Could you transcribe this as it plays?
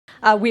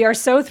We are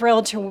so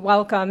thrilled to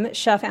welcome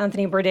Chef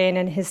Anthony Bourdain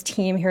and his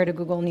team here to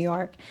Google New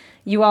York.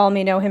 You all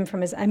may know him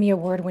from his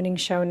Emmy-award winning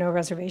show, No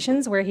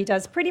Reservations, where he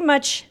does pretty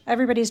much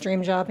everybody's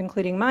dream job,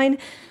 including mine,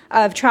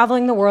 of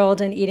traveling the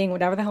world and eating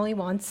whatever the hell he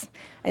wants,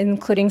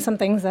 including some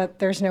things that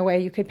there's no way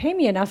you could pay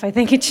me enough, I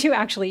think, to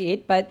actually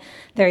eat, but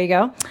there you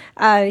go.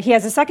 He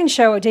has a second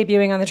show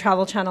debuting on the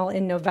Travel Channel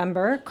in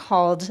November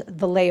called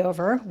The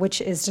Layover,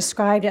 which is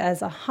described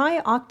as a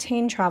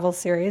high-octane travel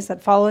series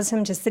that follows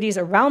him to cities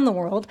around the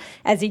world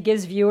as he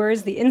gives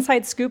viewers the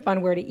inside scoop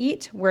on where to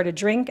eat, where to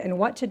drink, and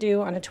what to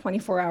do on a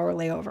 24-hour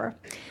layover.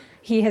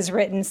 He has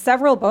written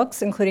several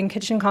books, including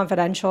Kitchen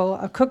Confidential,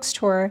 A Cook's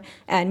Tour,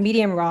 and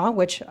Medium Raw,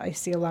 which I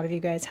see a lot of you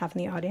guys have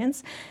in the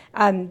audience.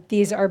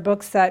 These are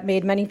books that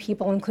made many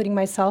people, including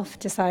myself,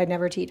 decide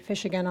never to eat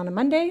fish again on a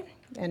Monday.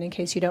 And in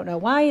case you don't know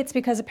why, it's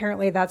because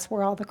apparently that's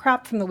where all the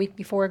crap from the week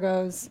before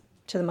goes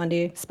to the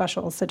Monday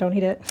specials, so don't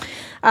eat it.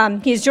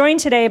 He's joined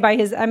today by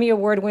his Emmy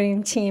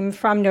Award-winning team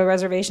from No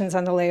Reservations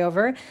on The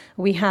Layover.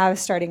 We have,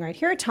 starting right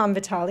here, Tom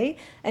VITALE,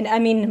 an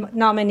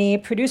Emmy-nominee,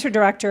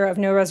 producer-director of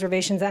No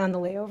Reservations and The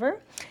Layover.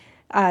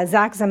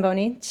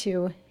 ZAMBONI,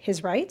 to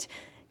his right,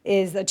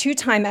 is a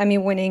two-time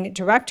Emmy-winning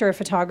director of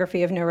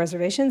photography of No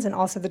Reservations and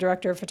also the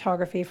director of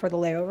photography for The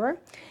Layover.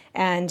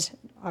 And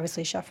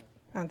obviously, Chef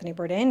Anthony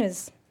Bourdain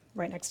is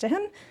right next to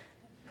him,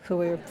 who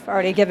we've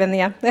already given the,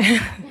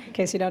 in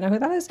case you don't know who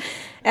that is.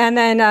 And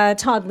then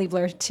Todd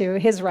Liebler to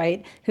his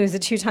right, who's a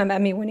two-time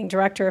Emmy-winning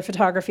director of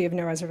photography of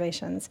No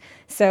Reservations.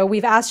 So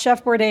we've asked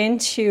Chef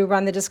Bourdain to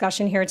run the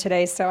discussion here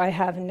today, so I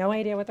have no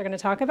idea what they're going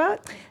to talk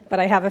about,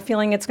 but I have a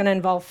feeling it's going to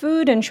involve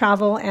food and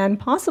travel and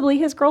possibly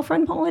his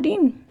girlfriend, Paula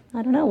Deen.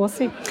 I don't know, we'll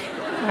see. All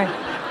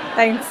right,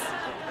 thanks.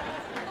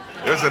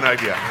 There's an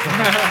idea.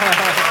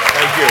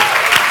 Thank you.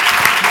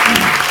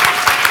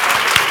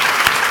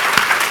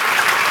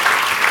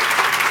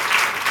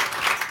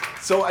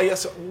 So I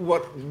guess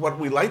what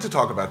we like to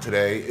talk about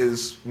today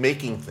is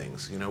making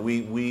things. You know,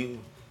 we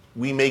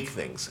make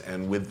things,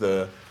 and with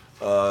the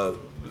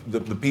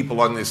people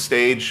on this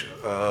stage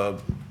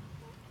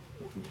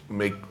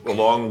make,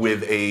 along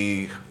with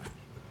a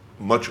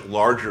much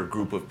larger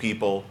group of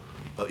people,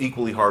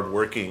 equally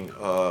hardworking,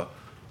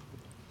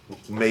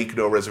 make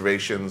No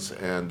Reservations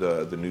and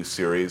the new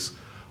series.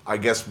 I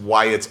guess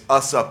why it's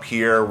us up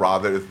here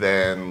rather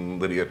than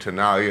Lydia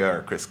Tenalia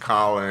or Chris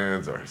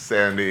Collins or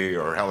Sandy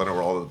or Helena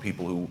or all of the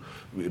people who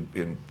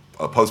in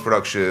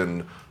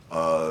post-production,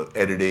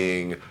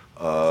 editing,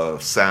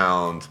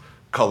 sound,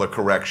 color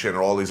correction,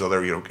 or all these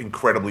other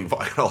incredibly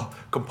vital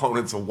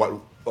components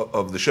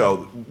of the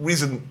show. The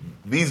reason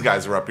these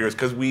guys are up here is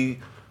because we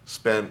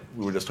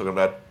were just talking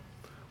about,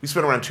 we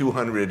spent around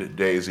 200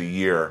 days a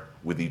year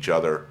with each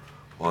other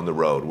on the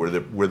road.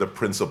 We're the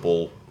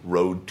principal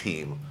road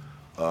team.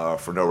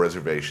 For No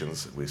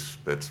Reservations. We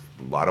spent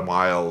a lot of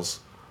miles,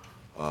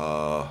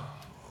 a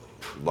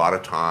lot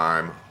of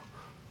time,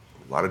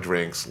 a lot of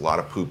drinks, a lot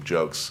of poop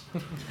jokes.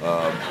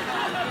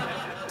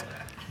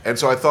 And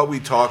so I thought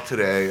we'd talk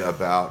today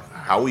about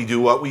how we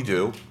do what we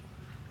do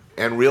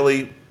and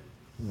really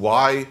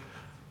why,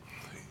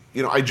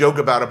 I joke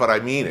about it, but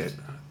I mean it.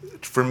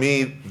 For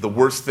me, the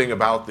worst thing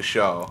about the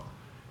show,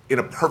 in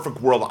a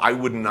perfect world, I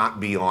would not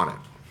be on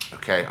it,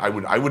 okay? I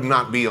would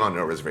not be on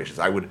No Reservations.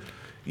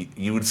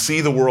 You would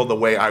see the world the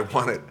way I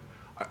want it.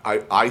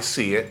 I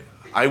see it.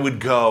 I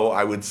would go,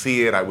 I would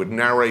see it, I would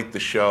narrate the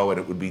show, and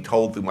it would be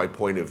told through my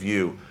point of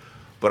view.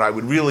 But I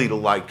would really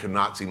like to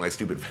not see my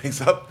stupid face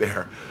up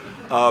there.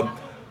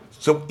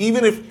 So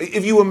even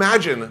if you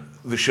imagine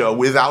the show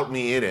without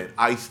me in it,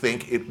 I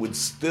think it would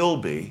still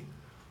be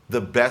the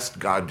best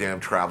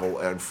goddamn travel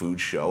and food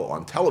show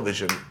on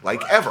television,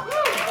 like ever.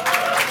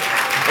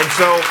 And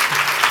so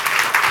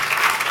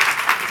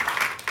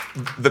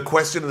the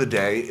question of the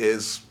day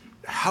is,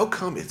 how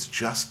come it's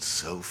just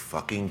so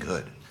fucking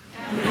good?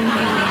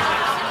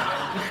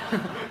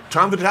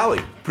 Tom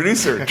VITALE,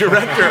 producer,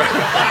 director.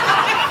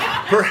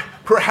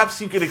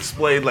 Perhaps you could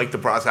explain the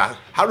process.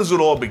 How does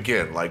it all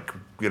begin? A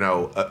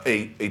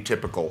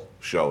typical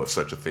show, if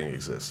such a thing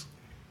exists.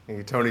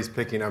 Tony's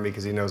picking on me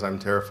because he knows I'm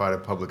terrified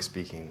of public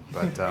speaking.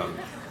 But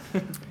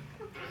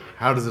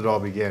how does it all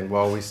begin?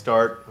 Well, we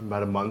start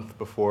about a month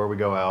before we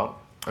go out.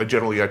 I'll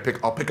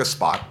pick a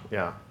spot.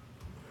 Yeah.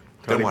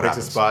 Tony picks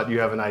a spot, you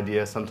have an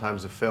idea,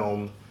 sometimes a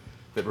film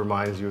that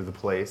reminds you of the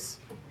place.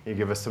 You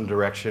give us some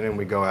direction and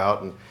we go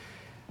out and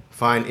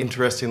find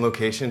interesting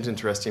locations,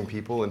 interesting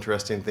people,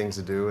 interesting things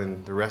to do,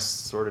 and the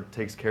rest sort of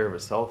takes care of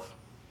itself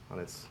in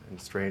a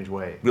strange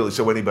way. Really,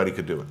 so anybody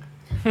could do it?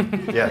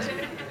 Yes.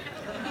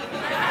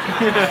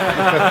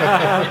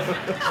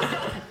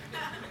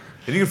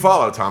 And you can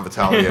follow Tom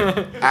VITALE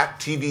at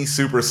TV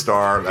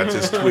Superstar. That's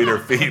his Twitter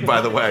feed, by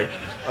the way.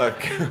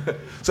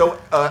 So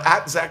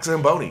at Zach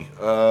Zamboni.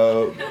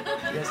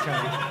 Yes,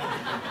 Tony.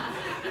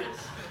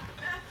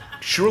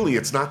 Surely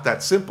it's not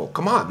that simple.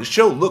 Come on, the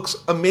show looks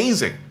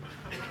amazing.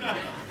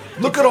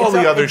 Look at all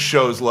the other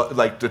shows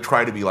to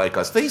try to be like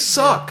us. They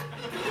suck.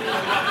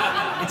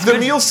 The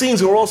meal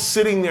scenes are all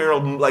sitting there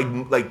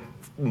like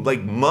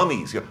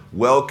mummies.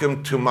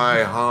 Welcome to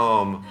my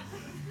home.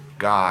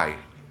 guy.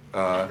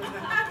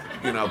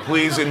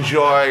 Please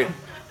enjoy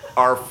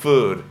our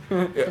food.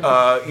 The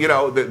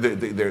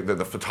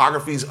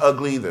photography's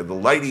ugly. The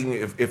lighting,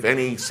 if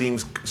any,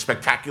 seems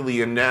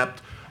spectacularly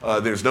inept.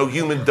 There's no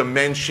human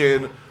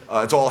dimension.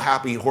 It's all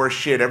happy horse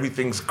shit.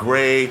 Everything's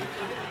great.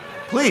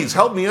 Please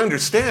help me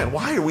understand.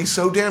 Why are we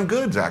so damn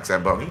good, Zach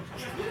Zamboni?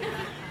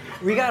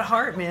 We got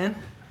heart, man.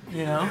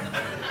 We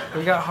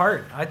got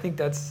heart. I think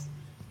that's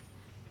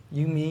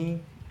you,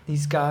 me,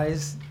 these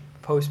guys,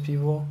 post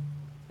people,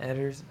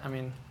 editors. I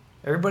mean,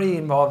 everybody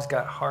involved's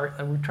got heart,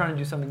 and we're trying to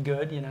do something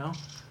good,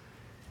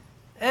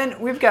 And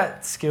we've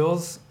got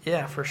skills,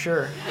 yeah, for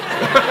sure.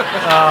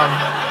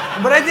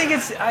 But I think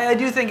I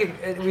do think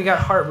we got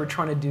heart. We're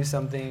trying to do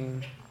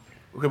something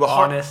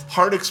honest.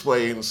 Heart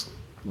explains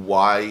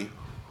why.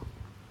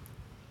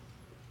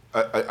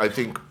 I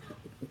think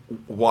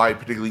why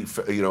particularly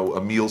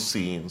meal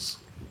scenes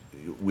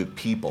with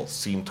people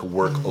seem to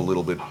work a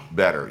little bit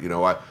better.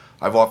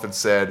 I've often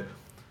said,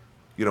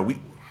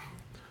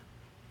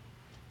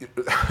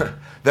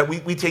 that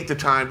we take the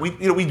time.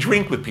 We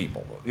drink with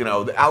people.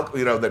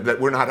 That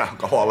we're not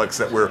alcoholics.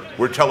 That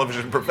we're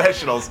television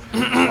professionals.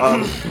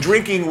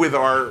 Drinking with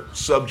our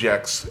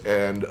subjects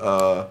and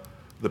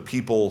the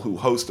people who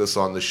host us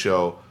on the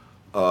show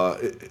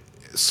it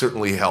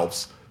certainly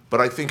helps. But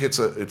I think it's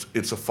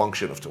a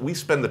function of we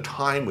spend the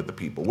time with the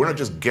people. We're not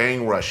just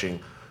gang rushing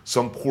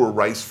some poor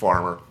rice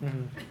farmer,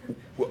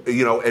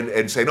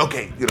 and saying,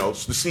 okay, the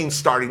scene's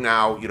starting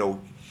now.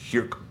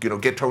 Here,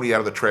 get Tony out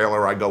of the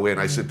trailer. I go in,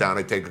 I sit down,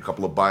 I take a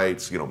couple of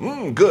bites.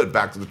 Good.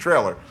 Back to the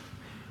trailer.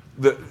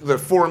 The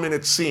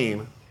 4-minute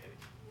scene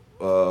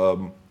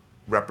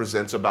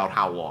represents about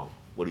how long?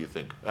 What do you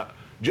think?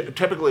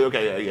 Typically,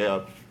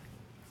 a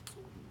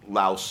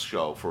Laos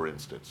show, for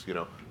instance.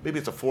 Maybe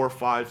it's a 4,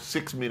 5,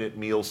 6-minute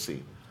meal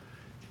scene.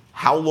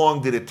 How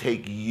long did it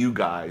take you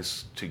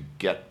guys to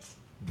get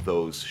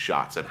those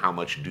shots, and how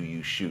much do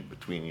you shoot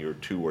between your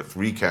 2 or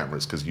 3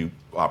 cameras? Because you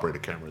operate a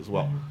camera as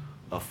well.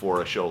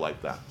 For a show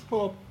like that?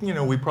 Well,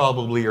 we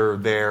probably are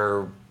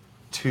there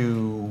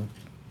 2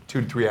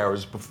 to 3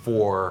 hours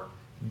before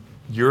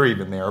you're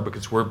even there,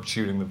 because we're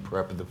shooting the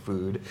prep of the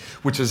food,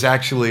 which is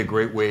actually a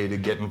great way to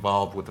get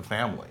involved with the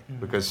family.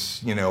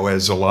 Because,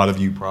 as a lot of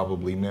you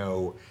probably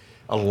know,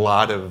 a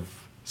lot of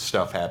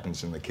stuff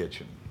happens in the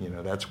kitchen.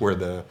 That's where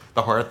the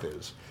hearth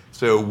is.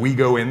 So we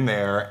go in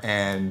there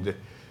and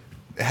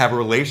have a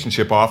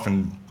relationship,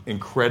 often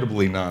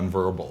incredibly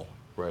nonverbal,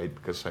 right?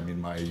 Because,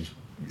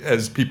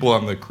 as people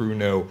on the crew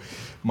know,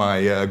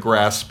 my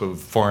grasp of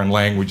foreign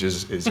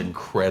languages is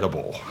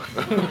incredible.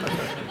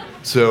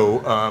 So,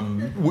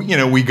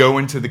 we go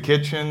into the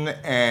kitchen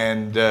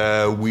and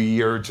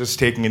we are just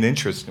taking an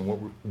interest in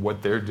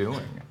what they're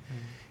doing.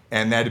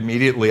 And that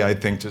immediately, I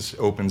think, just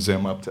opens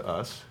them up to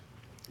us.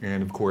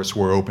 And, of course,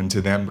 we're open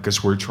to them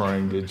because we're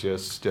trying to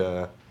just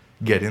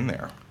get in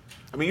there.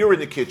 You're in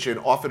the kitchen,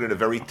 often in a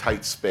very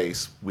tight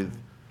space with,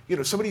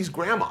 somebody's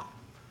grandma.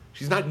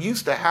 She's not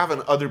used to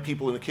having other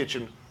people in the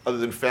kitchen other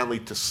than family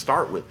to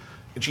start with.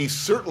 And she's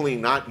certainly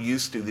not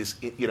used to this,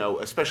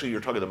 especially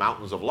you're talking the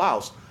mountains of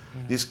Laos,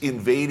 this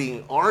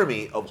invading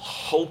army of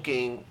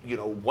hulking,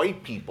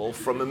 white people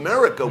from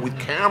America with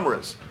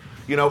cameras.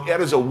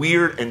 That is a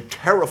weird and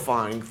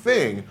terrifying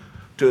thing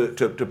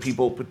to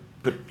people,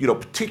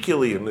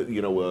 particularly in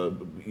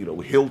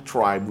the, hill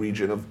tribe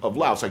region of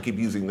Laos. I keep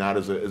using that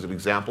as an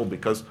example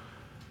because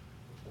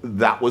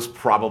that was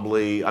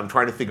probably, I'm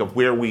trying to think of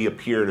where we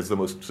appeared as the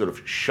most sort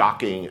of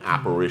shocking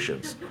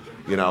apparitions,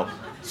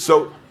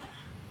 So,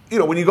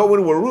 when you go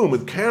into a room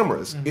with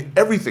cameras,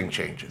 everything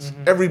changes.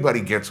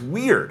 Everybody gets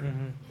weird.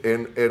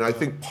 And I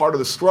think part of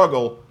the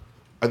struggle,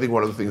 I think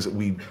one of the things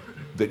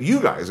that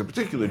you guys in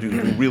particular do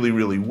really,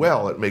 really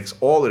well, it makes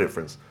all the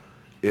difference,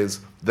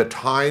 is the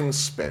time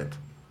spent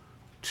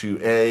to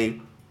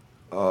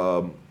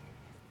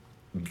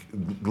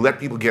let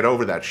people get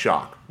over that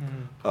shock.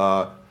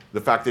 The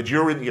fact that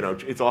you're in,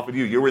 it's often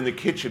you're in the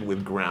kitchen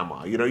with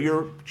grandma.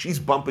 She's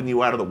bumping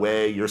you out of the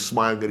way. You're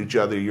smiling at each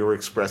other. You're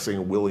expressing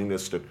a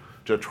willingness to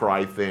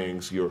try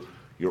things. You're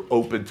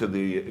open to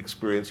the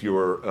experience.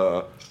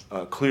 You're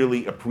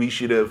clearly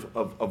appreciative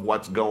of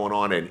what's going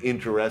on and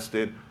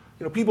interested.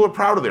 People are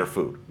proud of their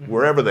food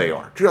wherever they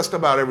are. Just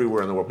about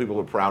everywhere in the world, people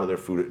are proud of their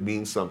food. It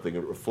means something.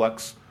 It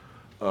reflects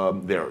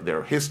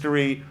their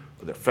history,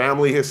 their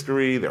family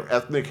history, their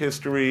ethnic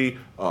history,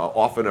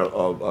 often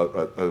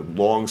a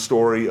long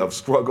story of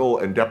struggle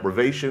and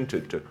deprivation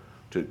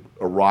to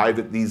arrive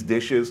at these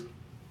dishes.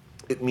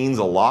 It means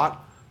a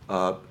lot.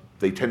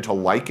 They tend to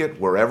like it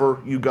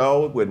wherever you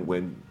go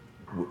when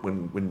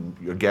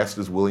your guest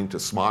is willing to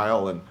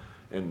smile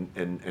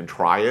and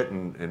try it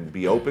and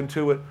be open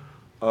to it.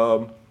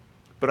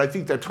 But I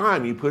think that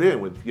time you put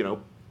in with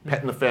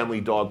petting the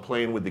family dog,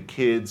 playing with the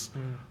kids,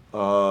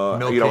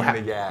 milking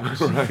the yak,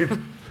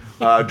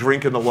 right?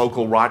 Drinking the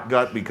local rot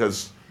gut,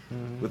 because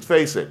let's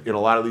face it, in a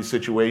lot of these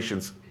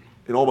situations,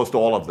 in almost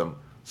all of them,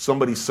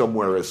 somebody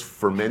somewhere is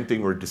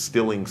fermenting or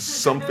distilling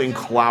something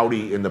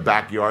cloudy in the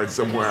backyard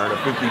somewhere in a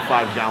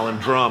 55-gallon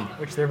drum.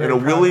 Which they're and very a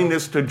proud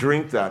willingness to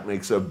drink that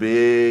makes a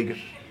big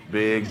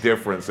big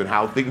difference in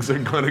how things are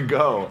going to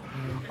go.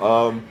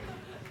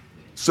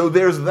 So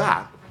there's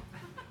that.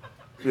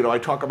 I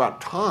talk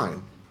about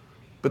time,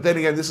 but then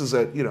again, this is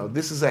a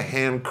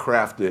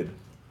handcrafted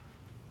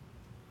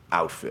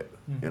outfit.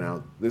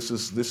 This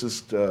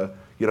is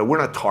we're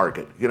not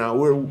Target.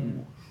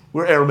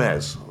 We're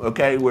Hermes.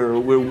 Okay,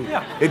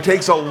 It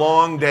takes a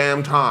long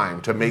damn time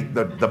to make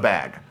the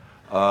bag.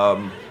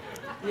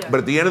 But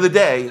at the end of the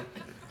day,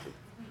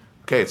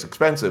 okay, it's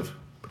expensive,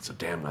 but it's a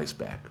damn nice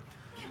bag.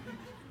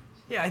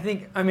 Yeah, it's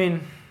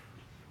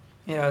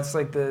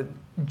like the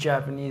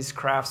Japanese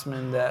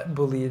craftsman that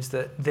believes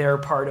that they're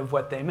part of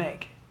what they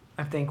make.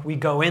 I think we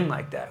go in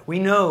like that. We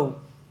know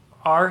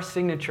our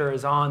signature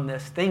is on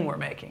this thing we're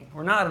making.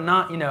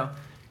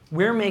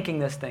 We're making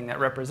this thing that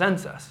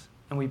represents us,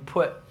 and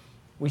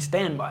we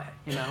stand by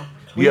it,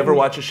 You ever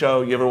watch a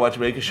show,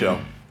 make a show,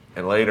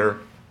 and later,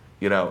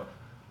 to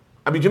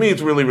me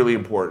it's really, really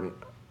important.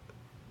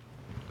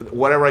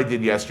 Whatever I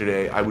did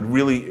yesterday, I would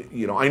really,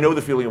 I know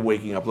the feeling of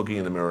waking up, looking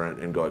in the mirror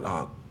and going,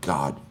 oh,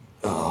 God,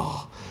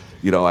 oh.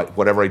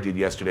 Whatever I did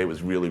yesterday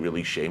was really,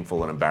 really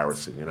shameful and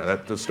embarrassing.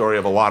 That's the story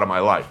of a lot of my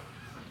life.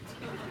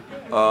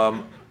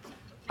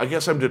 I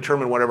guess I'm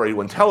determined whenever I do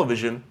on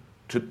television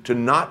to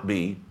not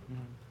be,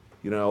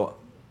 I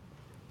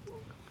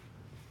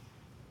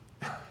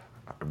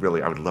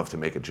would love to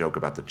make a joke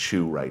about the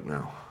chew right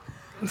now.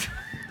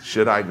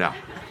 Should I? No.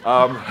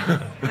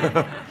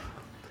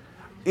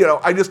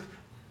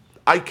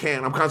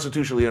 I'm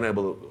constitutionally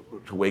unable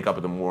to wake up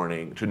in the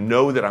morning, to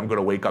know that I'm going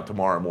to wake up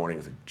tomorrow morning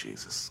and think,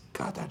 Jesus,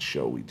 God, that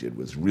show we did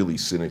was really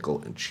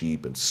cynical and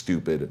cheap and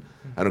stupid.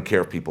 I don't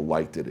care if people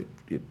liked it.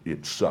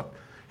 It sucked.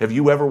 Have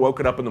you ever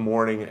woken up in the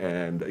morning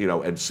and,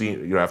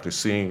 after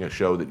seeing a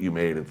show that you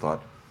made and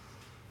thought,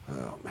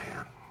 oh,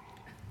 man.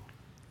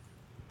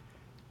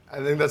 I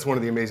think that's one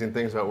of the amazing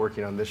things about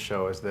working on this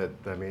show is that,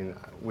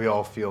 we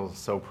all feel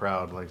so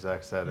proud, like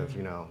Zach said, of,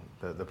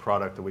 the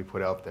product that we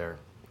put out there.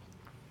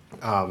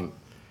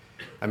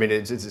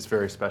 It's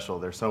very special.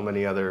 There's so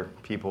many other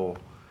people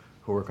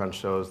who work on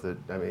shows that,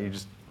 you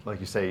just, like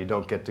you say, you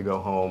don't get to go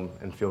home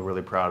and feel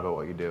really proud about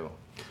what you do.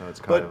 So it's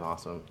kind of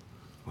awesome.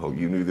 Oh,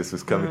 you knew this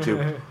was coming too.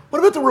 What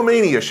about the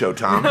Romania show,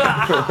 Tom?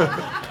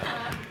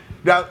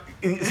 Now,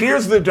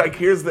 here's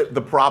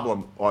the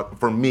problem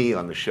for me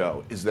on the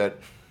show is that,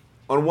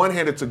 on one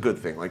hand, it's a good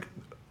thing. Like,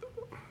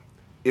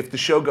 if the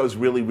show goes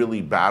really,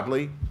 really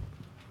badly,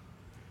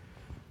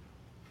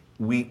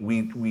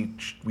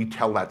 we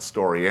tell that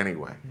story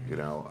anyway,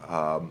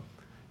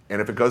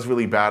 and if it goes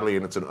really badly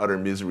and it's an utter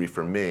misery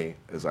for me,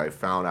 as I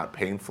found out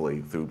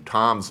painfully through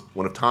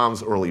one of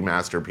Tom's early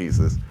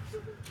masterpieces,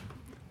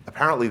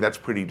 apparently that's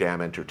pretty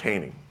damn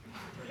entertaining.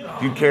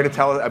 Do you care to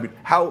tell us?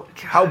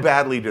 How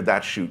badly did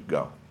that shoot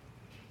go?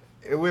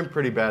 It went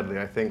pretty badly.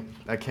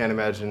 I can't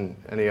imagine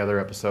any other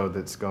episode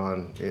that's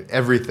gone.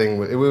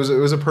 Everything. It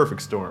was a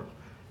perfect storm.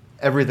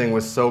 Everything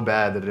was so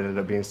bad that it ended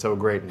up being so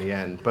great in the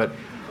end. But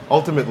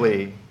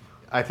ultimately,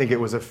 I think it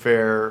was a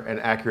fair and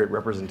accurate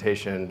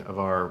representation of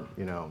our,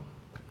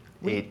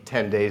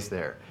 8-10 days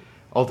there.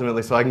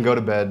 Ultimately, so I can go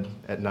to bed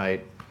at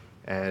night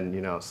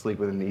and, sleep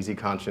with an easy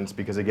conscience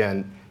because,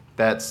 again,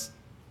 that's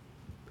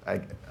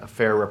a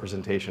fair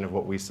representation of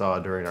what we saw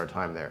during our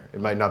time there.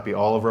 It might not be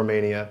all of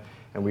Romania,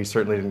 and we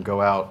certainly didn't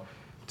go out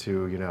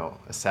to,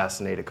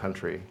 assassinate a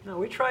country. No,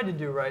 we tried to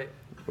do right.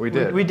 We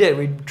did. We did.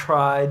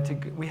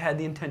 We had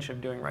the intention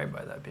of doing right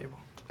by that people.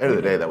 End of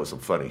the day, that was some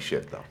funny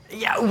shit, though.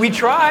 Yeah, we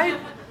tried.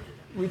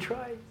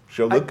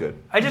 Show looked good.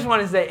 I just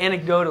want to say,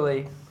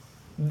 anecdotally,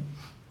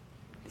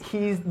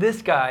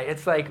 this guy.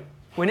 It's like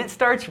when it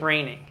starts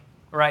raining,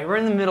 right? We're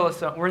in the middle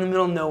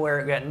of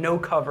nowhere. We got no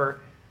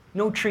cover,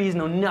 no trees,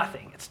 no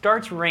nothing. It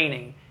starts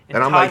raining,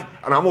 and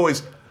I'm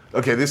always,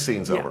 okay, this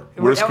scene's over.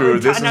 We're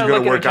screwed. This is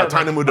going to work out.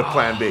 Time to move to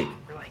Plan B.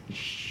 We're like,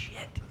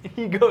 shit.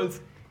 He goes,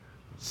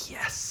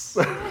 yes.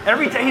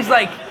 Every time he's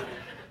like,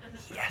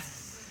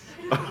 yes.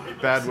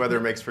 Bad weather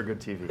makes for good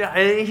TV. Yeah,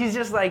 and he's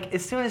just like,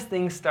 as soon as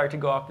things start to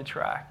go off the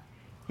track,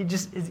 he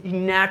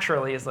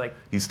naturally is like,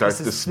 he starts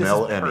to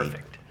smell Emmy.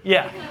 Perfect.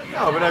 Yeah.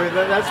 No, but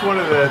that's one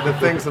of the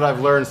things that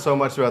I've learned so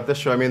much about this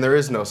show. There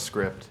is no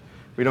script.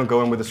 We don't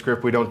go in with a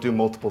script. We don't do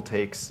multiple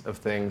takes of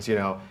things.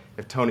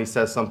 If Tony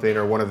says something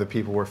or one of the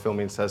people we're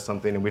filming says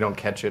something and we don't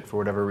catch it for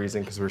whatever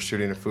reason because we're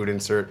shooting a food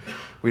insert,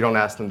 we don't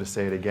ask them to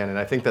say it again. And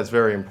I think that's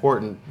very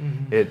important.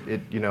 Mm-hmm.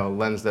 It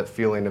lends that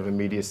feeling of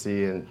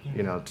immediacy and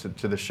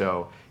to the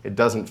show. It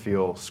doesn't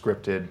feel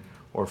scripted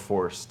or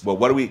forced. Well,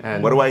 what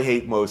do I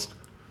hate most?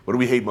 What do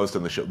we hate most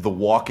on the show? The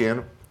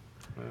walk-in.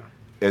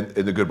 And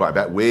the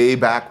goodbye. Way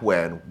back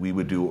when, we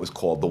would do what was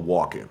called the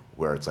walk-in,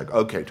 where it's like,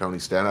 okay, Tony,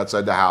 stand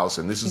outside the house,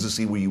 and this is the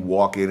scene where you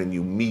walk in and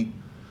you meet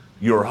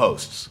your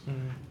hosts.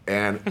 Mm-hmm.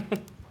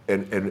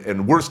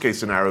 And worst case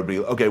scenario would be,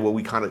 okay, well,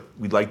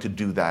 we'd like to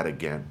do that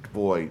again.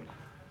 Boy,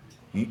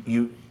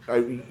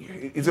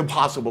 it's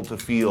impossible to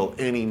feel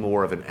any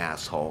more of an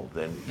asshole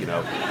than,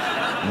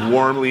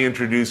 warmly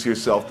introduce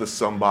yourself to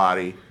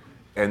somebody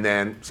and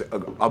then say,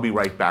 I'll be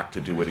right back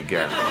to do it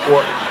again.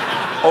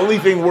 Only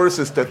thing worse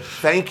is to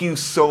thank you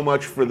so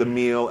much for the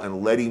meal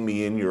and letting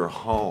me in your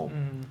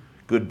home.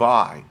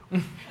 Goodbye.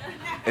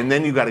 And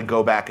then you got to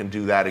go back and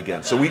do that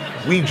again. So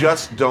we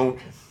just don't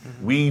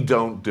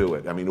do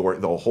it. I mean,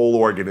 the whole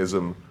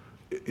organism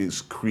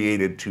is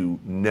created to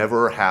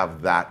never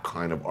have that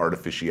kind of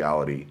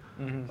artificiality.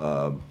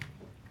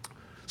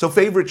 So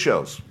favorite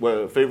shows.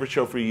 Well, favorite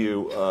show for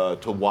you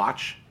to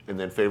watch, and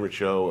then favorite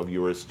show of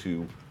yours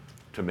to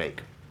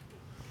make.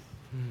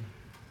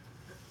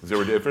 Is there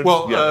a difference?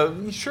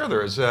 Well, sure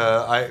there is.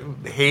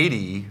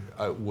 Haiti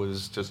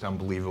was just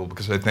unbelievable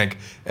because I think,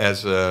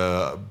 as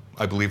I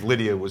believe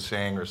Lydia was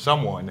saying, or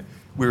someone,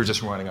 we were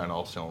just running on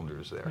all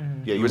cylinders there.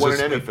 Yeah, you won an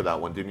Emmy for that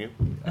one, didn't you?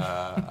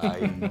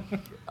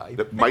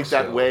 Might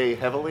that weigh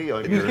heavily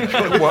on your?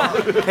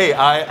 Well, hey,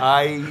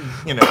 I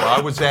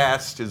was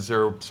asked, is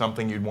there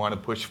something you'd want to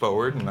push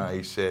forward? And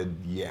I said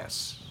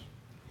yes,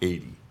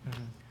 Haiti.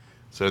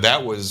 So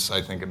that was,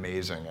 I think,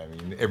 amazing. I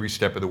mean, every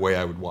step of the way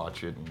I would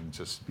watch it and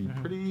just be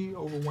pretty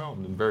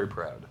overwhelmed and very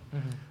proud.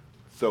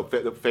 So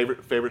the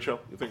favorite show,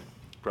 you think?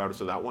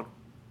 Proudest of that one?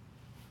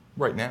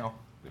 Right now.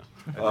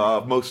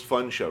 Most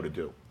fun show to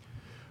do?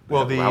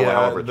 Well,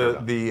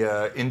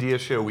 the India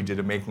show we did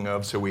a making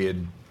of, so we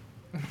had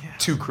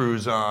 2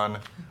 crews on,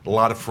 a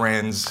lot of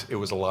friends. It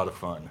was a lot of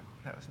fun.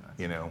 That was nice.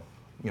 You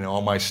know,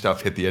 all my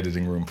stuff hit the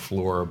editing room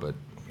floor, but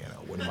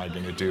what am I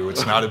going to do?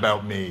 It's not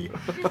about me.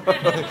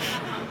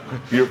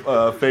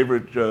 Your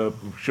favorite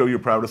show you're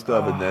proudest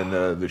of, and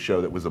then the show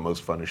that was the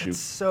most fun to shoot? It's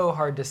so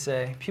hard to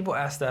say. People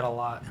ask that a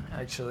lot,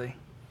 actually.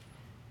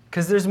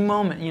 Because there's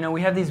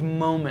we have these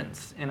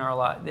moments in our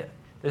life.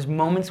 There's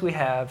moments we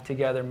have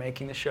together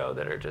making the show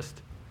that are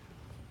just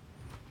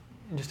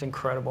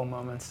incredible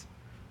moments.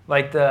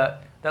 Like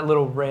that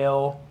little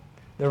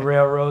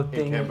railroad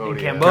thing in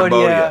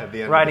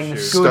Cambodia, riding the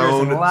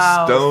scooters in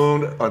Laos.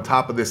 Stoned on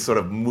top of this sort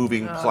of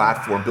moving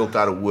platform built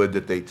out of wood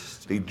that they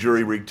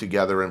jury-rigged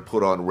together and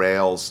put on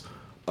rails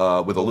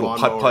with a little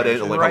putt-putt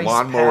engine, like a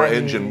lawnmower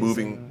engine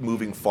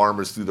moving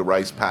farmers through the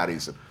rice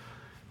paddies. And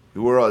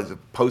we were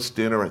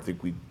post-dinner, I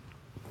think we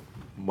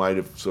might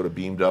have sort of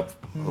beamed up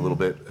a little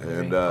bit.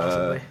 And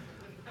possibly.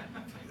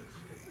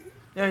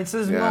 Yeah, it's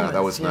those moments,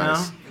 that was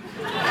nice.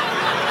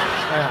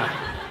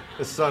 Yeah.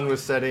 The sun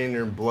was setting,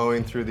 you're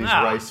blowing through these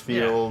rice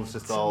fields,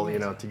 just all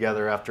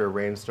together after a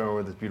rainstorm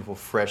with this beautiful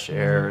fresh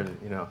air, and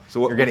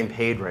so you're getting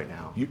paid right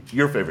now.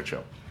 Your favorite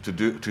show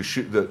to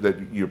shoot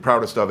that you're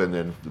proudest of, and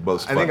then the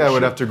most fun. I think I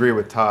would have to agree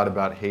with Todd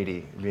about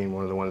Haiti being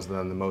one of the ones that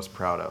I'm the most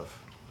proud of.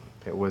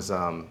 It was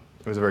a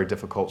very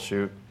difficult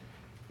shoot.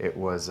 It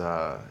was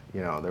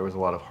there was a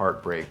lot of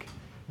heartbreak,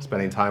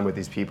 spending time with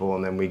these people,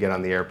 and then we get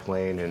on the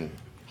airplane and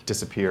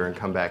disappear and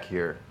come back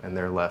here, and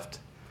they're left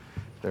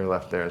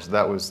there. So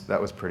that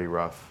was pretty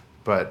rough.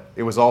 But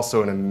it was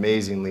also an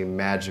amazingly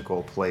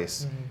magical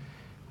place.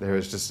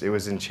 It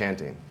was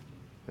enchanting.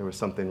 There was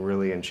something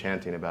really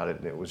enchanting about it,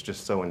 and it was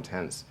just so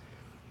intense.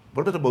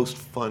 What about the most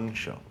fun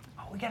show?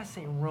 Oh, we gotta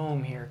say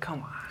Rome here.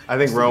 Come on. I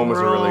think Rome was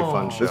a really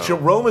fun show.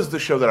 Rome is the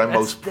show that I'm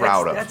most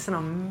proud of. That's an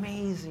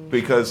amazing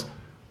because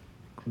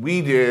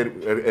we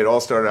did. It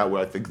all started out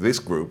with, I think, this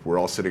group. We're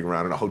all sitting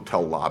around in a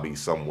hotel lobby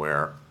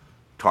somewhere,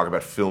 talk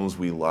about films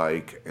we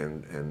like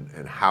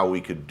and how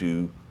we could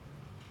do.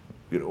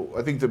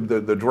 I think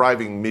the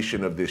driving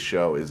mission of this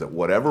show is that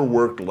whatever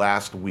worked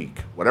last week,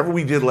 whatever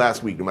we did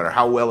last week, no matter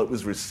how well it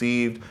was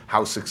received,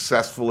 how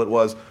successful it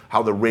was,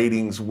 how the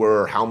ratings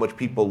were, how much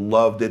people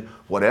loved it,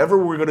 whatever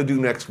we're going to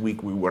do next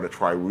week, we want to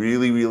try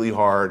really, really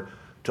hard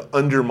to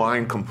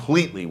undermine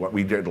completely what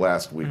we did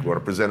last week. We want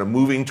to present a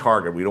moving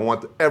target. We don't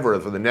want ever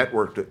for the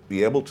network to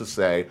be able to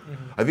say,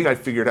 I think I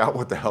figured out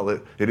what the hell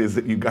it is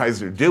that you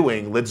guys are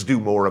doing. Let's do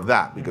more of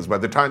that. Because by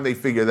the time they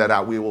figure that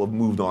out, we will have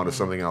moved on to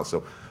something else.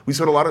 So we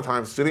spent a lot of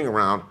time sitting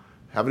around,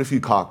 having a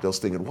few cocktails,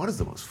 thinking, what is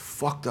the most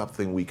fucked up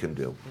thing we can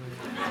do?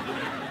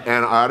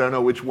 And I don't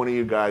know which one of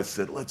you guys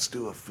said, let's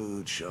do a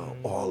food show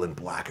all in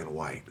black and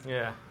white.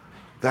 Yeah.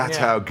 That's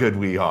how good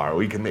we are.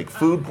 We can make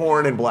food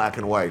porn in black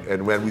and white.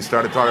 And when we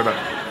started talking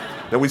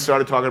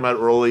about,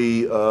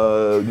 early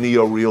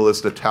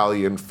neo-realist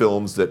Italian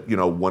films that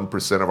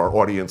 1% of our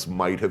audience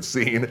might have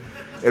seen,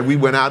 and we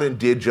went out and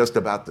did just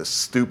about the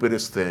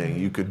stupidest thing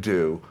you could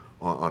do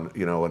on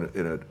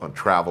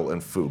travel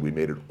and food. We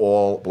made it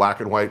all black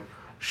and white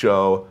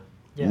show,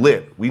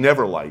 lit. We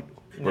never light,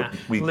 but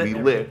we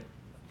lit.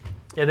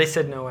 Yeah, they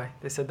said no way.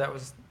 They said that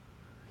was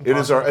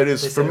impossible. It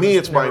is for me.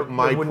 It's my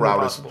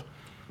proudest.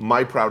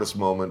 My proudest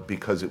moment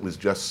because it was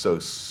just so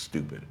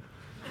stupid,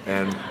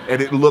 and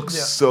it looks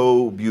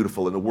so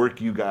beautiful, and the work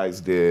you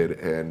guys did,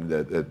 and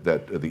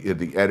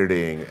the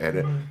editing,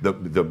 and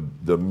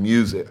the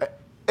music,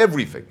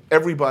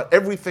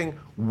 everything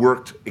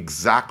worked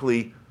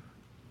exactly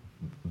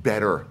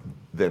better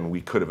than we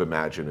could have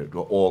imagined. It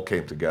all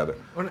came together.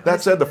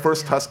 That said, the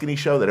first Tuscany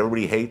show that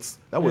everybody hates,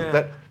 that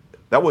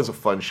was a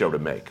fun show to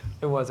make.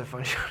 It was a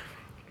fun show.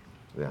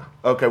 Yeah.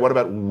 Okay. What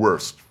about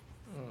worst?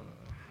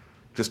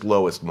 Just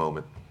lowest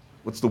moment.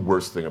 What's the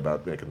worst thing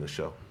about making this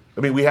show? I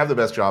mean, we have the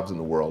best jobs in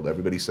the world.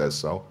 Everybody says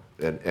so,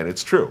 and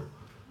it's true.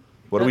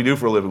 What do we do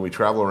for a living? We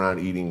travel around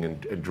eating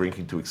and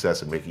drinking to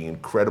excess and making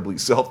incredibly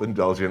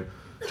self-indulgent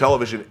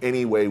television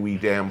any way we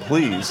damn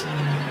please,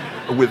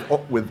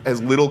 with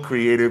as little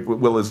creative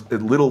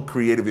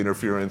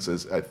interference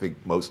as I think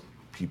most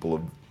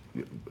people,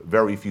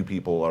 very few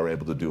people are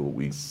able to do what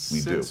we do.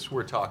 Since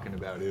we're talking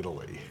about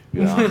Italy,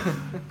 Yeah.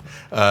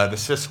 the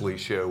Sicily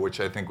show, which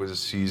I think was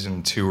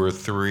season 2 or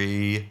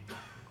 3,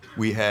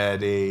 we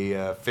had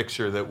a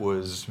fixture that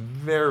was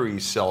very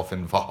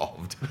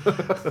self-involved,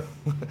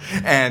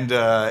 and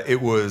it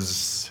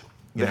was.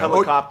 The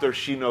helicopter,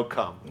 she no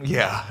come.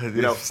 Yeah. We're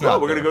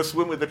going to go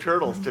swim with the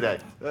turtles today.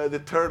 The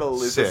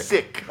turtle is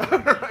sick.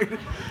 Right?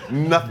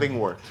 Nothing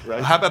worked,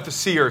 right? How about the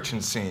sea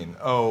urchin scene?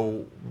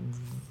 Oh,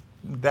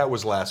 that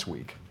was last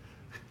week.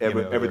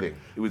 Everything.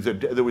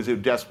 There was a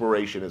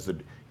desperation as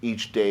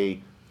each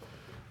day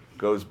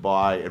goes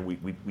by, and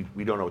we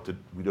don't know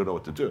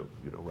what to do.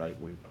 Right?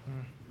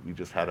 We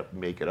just had to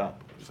make it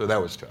up. So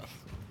that was tough.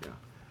 Yeah.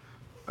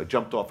 I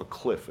jumped off a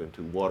cliff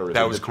into water at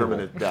That a was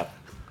determinate depth.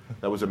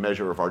 That was a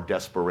measure of our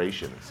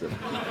desperation.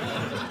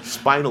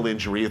 Spinal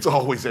injury, it's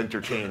always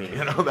entertaining.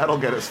 That'll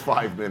get us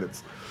 5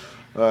 minutes.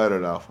 I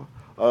don't know.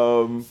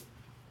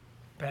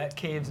 Bat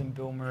caves and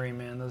Bill Murray,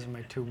 man, those are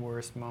my 2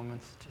 worst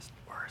moments. Just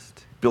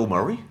worst. Bill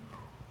Murray?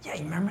 Yeah,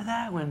 you remember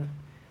that when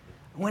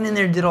I went in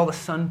there, did all the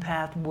sun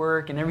path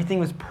work, and everything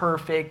was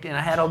perfect, and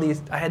I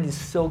had these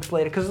silks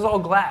laid because it was all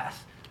glass.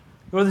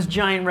 You go to this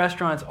giant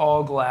restaurant, it's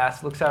all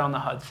glass, looks out on the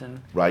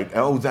Hudson. Right.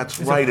 Oh, that's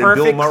It's right. a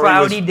perfect And Bill Murray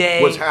cloudy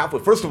day. was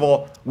halfway. First of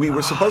all, we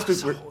were supposed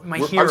to.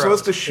 I'm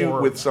supposed to shoot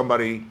horrible. with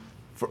somebody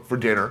for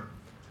dinner.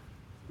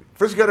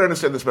 First, you got to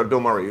understand this about Bill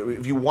Murray.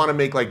 If you want to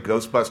make like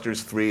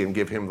Ghostbusters 3 and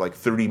give him like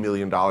 $30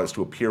 million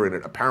to appear in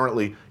it,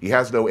 apparently he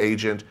has no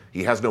agent,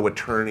 he has no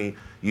attorney.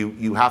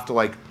 You have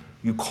to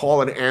you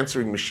call an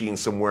answering machine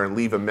somewhere and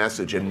leave a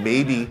message, and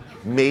maybe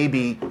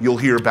you'll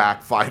hear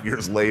back 5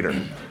 years later.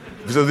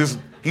 So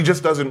he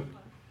just doesn't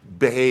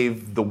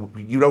behave.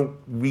 You don't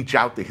reach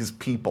out to his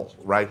people,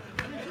 right?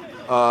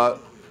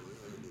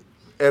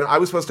 And I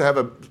was supposed to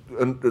have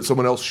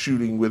someone else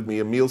shooting with me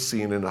a meal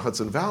scene in the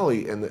Hudson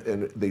Valley, and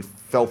they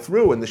fell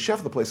through. And the chef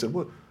of the place said,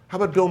 "Well, how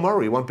about Bill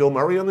Murray? You want Bill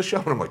Murray on the show?"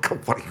 And I'm like, "Oh,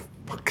 buddy,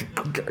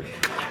 okay."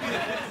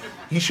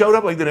 He showed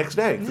up like the next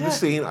day to the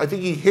scene. I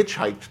think he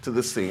hitchhiked to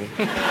the scene.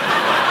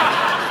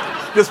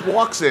 Just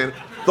walks in.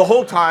 The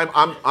whole time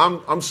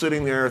I'm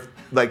sitting there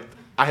like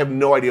I have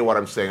no idea what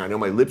I'm saying. I know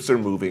my lips are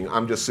moving.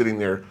 I'm just sitting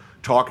there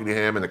talking to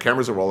him, and the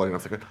cameras are rolling. And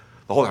I'm thinking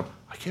the whole time,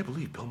 I can't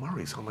believe Bill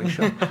Murray's on my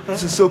show.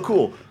 This is so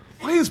cool.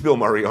 Why is Bill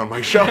Murray on my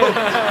show?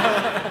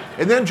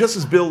 And then just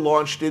as Bill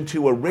launched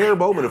into a rare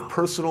moment of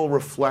personal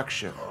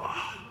reflection,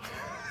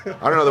 I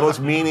don't know, the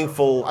most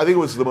meaningful, I think it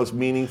was the most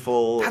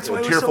meaningful,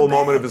 tearful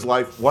moment of his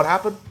life. What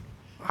happened?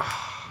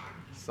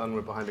 Sun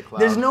went behind a cloud.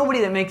 There's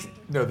nobody that makes...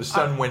 No, the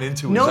sun went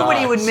into his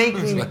Nobody eyes. would make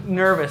me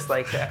nervous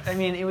like that. I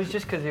mean, it was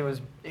just because it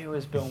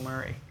was Bill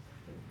Murray.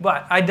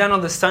 But I'd done all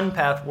the sun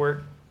path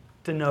work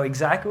to know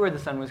exactly where the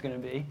sun was going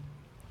to be,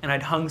 and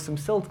I'd hung some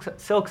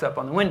silks up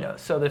on the window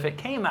so that if it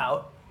came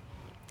out,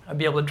 I'd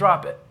be able to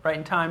drop it right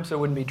in time so it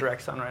wouldn't be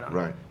direct sunlight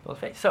on Bill's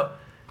face. So,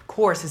 of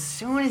course, as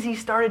soon as he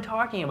started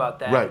talking about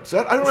that, right. So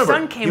I remember the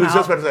sun came he was out,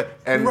 just about to say,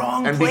 and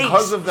place.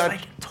 Because of that,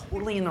 Like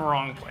totally in the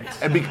wrong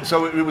place. And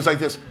so it was like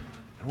this.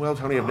 Well,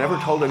 Tony, I've never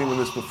told anyone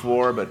this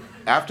before, but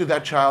after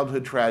that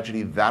childhood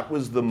tragedy, that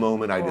was the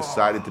moment I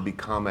decided to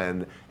become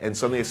and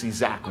suddenly I see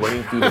Zach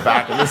running through the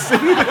back of the scene.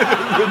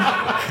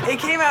 It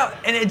came out,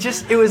 and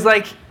it was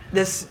like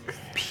this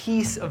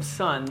piece of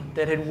sun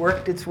that had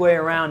worked its way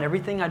around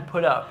everything I'd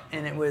put up,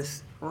 and it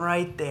was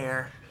right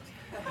there,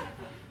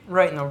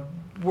 right in the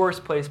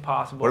worst place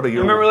possible. What about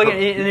your, remember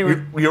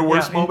looking your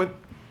worst moment?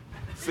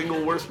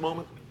 Single worst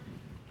moment?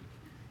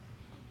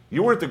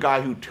 You weren't the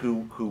guy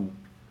who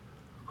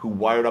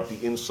wired up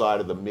the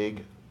inside of the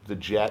MiG, the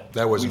jet.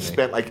 That wasn't me. me.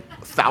 Spent like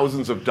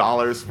thousands of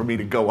dollars for me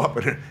to go up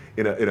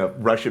in a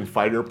Russian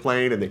fighter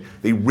plane, and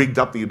they rigged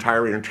up the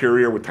entire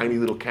interior with tiny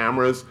little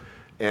cameras,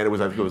 and I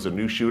think it was a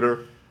new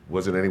shooter.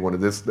 Wasn't any one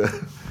of this.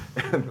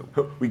 And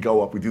we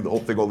go up, we do the whole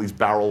thing, all these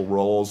barrel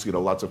rolls,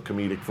 lots of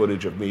comedic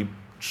footage of me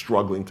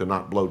struggling to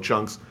not blow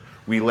chunks.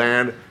 We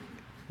land,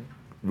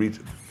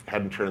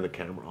 hadn't turned the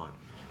camera on.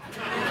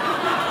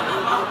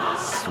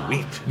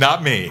 Sweet.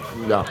 Not me.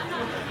 No.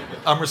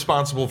 I'm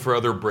responsible for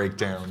other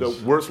breakdowns. So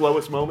worst,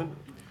 lowest moment?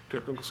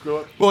 Technical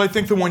screw-up? Well, I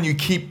think the one you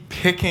keep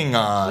picking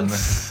on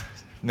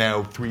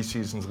now 3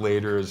 seasons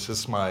later is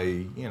just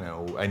I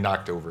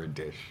knocked over a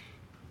dish.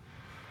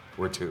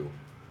 Or 2.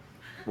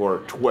 Or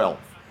 12.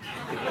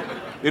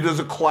 It is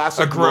a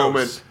classic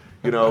gross.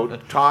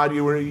 moment. Todd,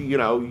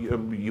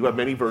 you have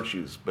many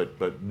virtues, but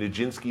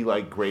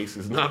Nijinsky-like grace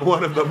is not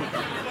one of them.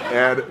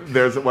 And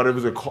there's I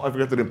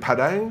forgot the name,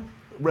 Padang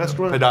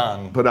restaurant?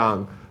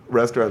 Padang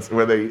restaurants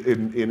where they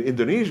in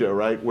Indonesia,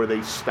 right, where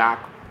they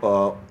stack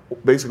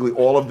basically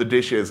all of the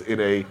dishes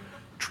in a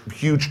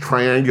huge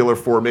triangular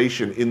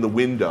formation in the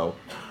window,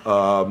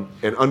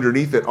 and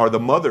underneath it are the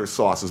mother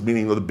sauces,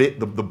 meaning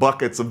the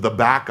buckets of the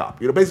backup.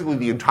 Basically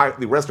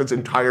the restaurant's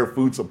entire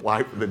food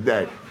supply for the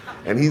day.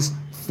 And he's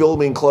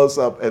filming close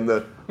up, and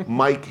the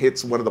mic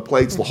hits one of the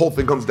plates, the whole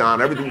thing comes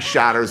down, everything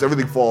shatters,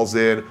 everything falls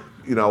in.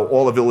 You know,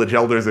 all the village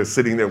elders are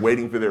sitting there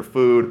waiting for their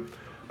food.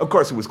 Of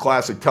course, it was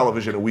classic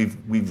television, and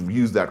we've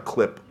used that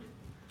clip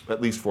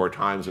at least 4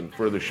 times in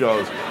further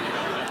shows.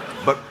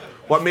 But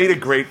what made it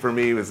great for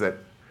me was that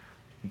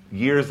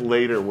years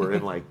later, we're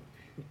in like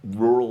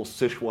rural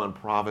Sichuan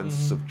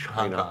province of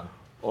China.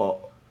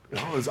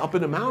 It was up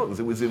in the mountains.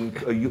 It was in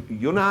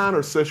Yunnan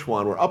or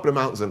Sichuan. We're up in the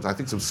mountains, and I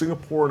think some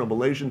Singapore and a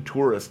Malaysian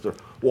tourists are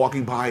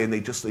walking by, and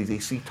they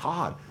see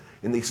Todd,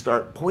 and they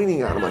start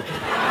pointing at him like,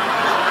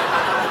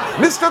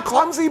 Mr.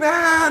 Clumsy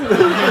Man!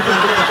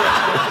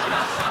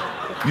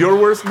 Your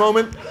worst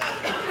moment?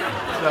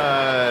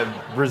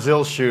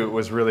 Brazil shoot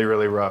was really,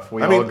 really rough.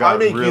 I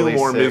make you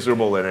more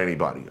miserable than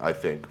anybody, I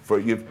think.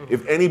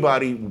 If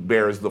anybody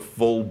bears the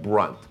full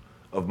brunt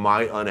of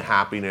my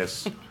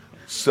unhappiness,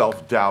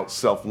 self-doubt,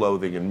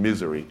 self-loathing, and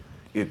misery,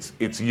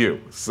 it's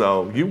you.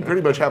 So you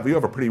pretty much have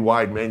a pretty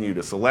wide menu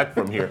to select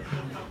from here.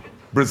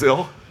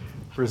 Brazil?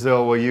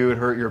 Brazil, well, you had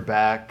hurt your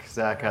back.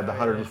 Zach had the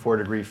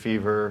 104-degree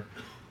fever.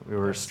 We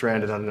were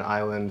stranded on an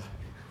island.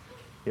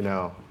 You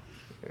know,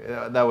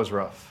 that was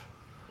rough.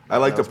 I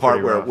like the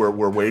part where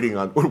we're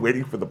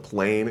waiting for the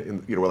plane,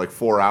 and we're like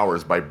 4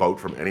 hours by boat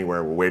from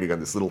anywhere. We're waiting on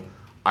this little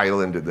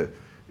island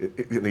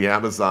in the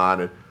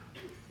Amazon, and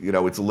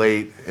it's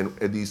late, and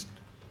these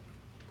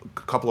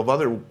couple of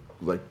other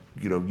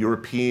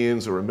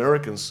Europeans or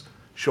Americans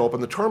show up on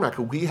the tarmac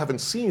who we haven't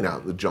seen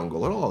out in the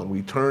jungle at all. And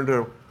we turned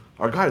to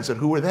our guide and said,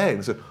 "Who are they?" And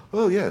he said,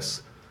 "Oh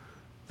yes,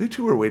 they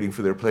too are waiting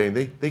for their plane.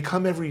 They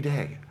come every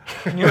day."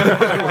 We're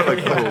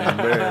like, oh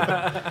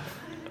man.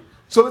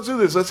 So let's do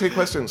this. Let's take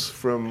questions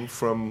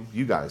from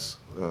you guys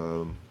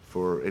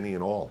for any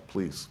and all,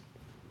 please.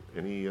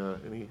 Any? How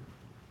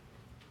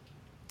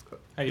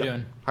you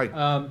doing?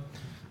 Hi.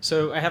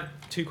 So I have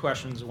 2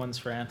 questions. One's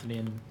for Anthony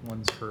and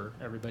one's for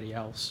everybody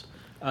else.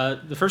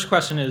 The first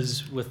question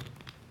is with,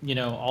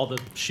 all the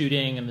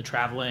shooting and the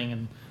traveling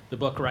and the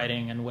book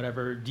writing and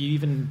whatever, do you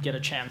even get a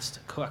chance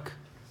to cook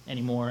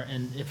anymore?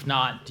 And if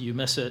not, do you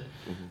miss it?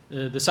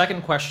 Mm-hmm. The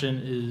second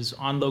question is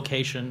on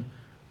location.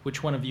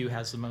 Which one of you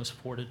has the most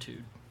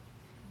fortitude?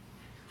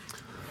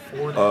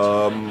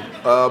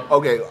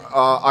 Okay,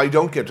 I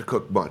don't get to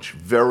cook much.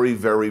 Very,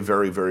 very,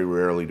 very, very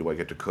rarely do I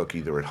get to cook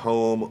either at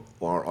home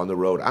or on the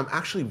road. I'm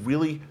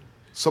actually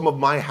some of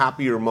my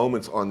happier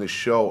moments on this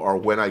show are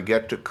when I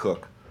get to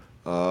cook,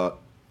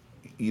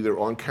 either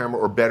on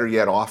camera or better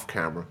yet off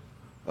camera.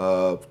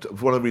 One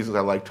of the reasons I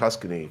like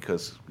Tuscany,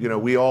 because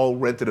we all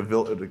rented a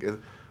villa.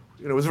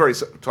 It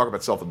was talk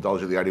about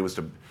self-indulgent. The idea was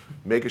to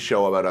make a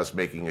show about us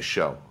making a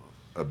show.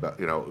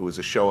 It was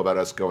a show about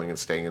us going and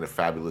staying in a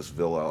fabulous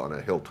villa on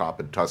a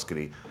hilltop in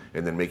Tuscany,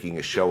 and then making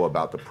a show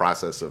about the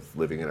process of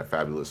living in a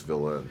fabulous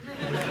villa.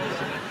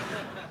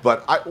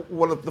 But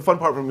one of the fun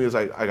part for me is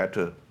I got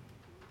to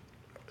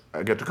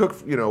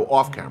cook,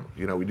 off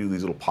camera. We do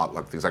these little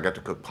potluck things. I got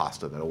to cook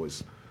pasta. That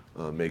always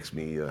makes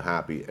me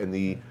happy.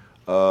 And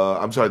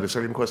I'm sorry, the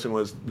second question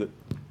was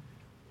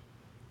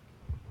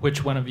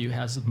which one of you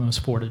has the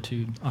most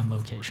fortitude on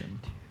location?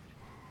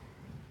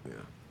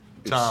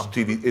 Tom.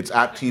 It's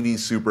at TV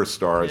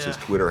Superstar. It's his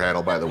Twitter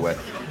handle, by the way.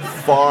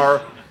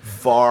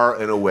 Far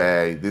and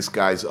away, this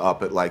guy's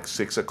up at like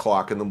 6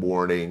 o'clock in the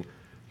morning.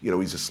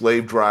 He's a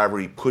slave driver.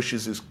 He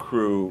pushes his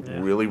crew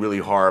really, really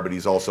hard, but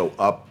he's also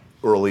up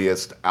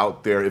earliest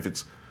out there. If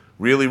it's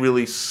really,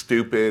 really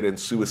stupid and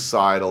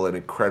suicidal and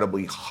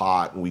incredibly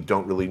hot and we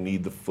don't really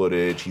need the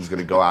footage, he's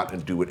going to go out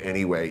and do it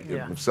anyway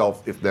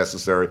himself if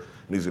necessary.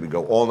 And he's going to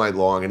go all night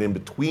long. And in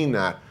between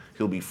that,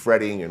 he'll be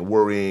fretting and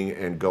worrying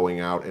and going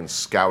out and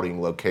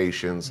scouting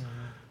locations.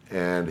 Mm-hmm.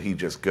 And he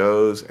just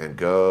goes and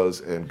goes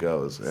and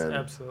goes. And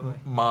absolutely.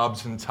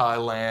 Mobs in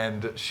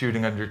Thailand,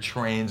 shooting under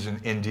trains in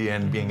India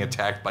and being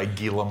attacked by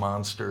Gila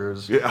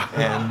monsters. Yeah.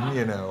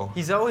 And,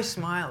 He's always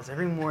smiles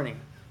every morning.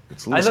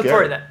 It's a little I look scary.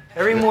 forward to that.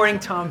 Every morning,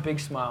 Tom, big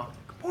smile.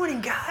 Good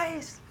morning,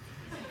 guys.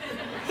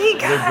 Hey,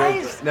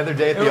 guys. Another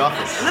day at the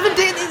office. Another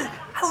day at the office.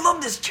 I love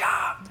this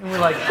job. And we're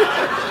like,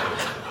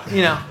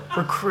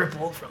 we're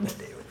crippled from the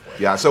day.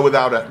 Yeah, so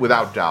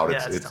without doubt,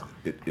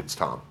 it's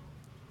Tom.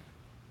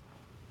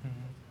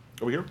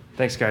 Mm-hmm. Over here.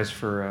 Thanks, guys,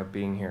 for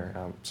being here.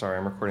 Sorry,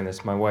 I'm recording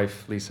this. My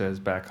wife, Lisa, is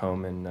back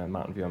home in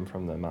Mountain View. I'm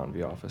from the Mountain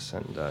View office,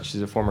 and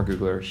she's a former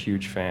Googler,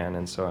 huge fan,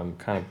 and so I'm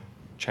kind of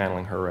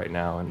channeling her right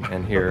now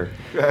and here,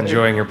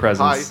 enjoying your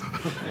presence.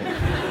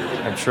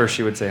 Hi. I'm sure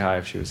she would say hi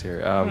if she was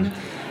here.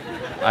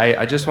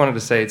 I just wanted to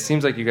say, it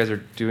seems like you guys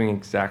are doing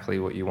exactly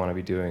what you want to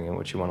be doing and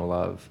what you want to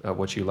love,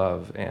 what you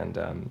love.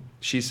 And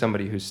she's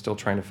somebody who's still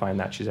trying to find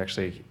that. She's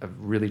actually a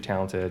really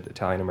talented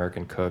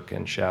Italian-American cook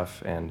and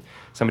chef, and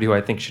somebody who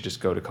I think should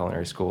just go to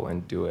culinary school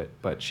and do it.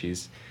 But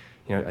she's,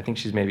 I think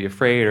she's maybe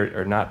afraid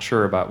or not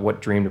sure about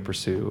what dream to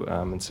pursue.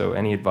 And so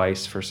any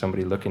advice for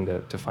somebody looking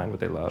to find what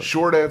they love?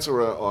 Short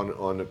answer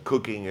on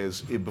cooking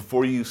is,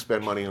 before you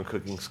spend money on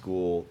cooking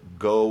school,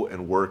 go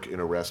and work in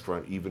a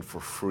restaurant, even for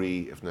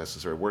free if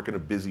necessary. Work in a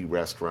busy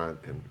restaurant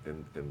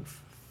and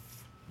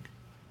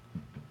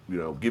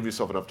give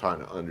yourself enough time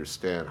to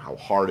understand how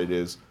hard it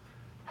is,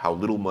 how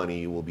little money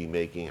you will be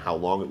making, how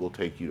long it will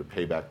take you to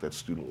pay back that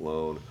student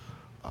loan,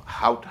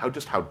 how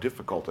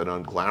difficult and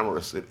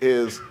unglamorous it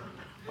is,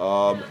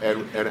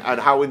 and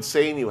how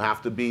insane you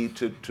have to be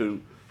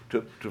to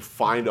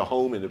find a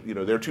home. And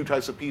there are two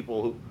types of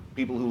people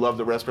who love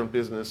the restaurant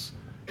business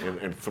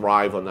and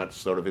thrive on that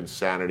sort of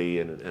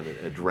insanity and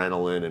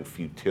adrenaline and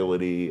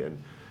futility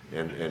and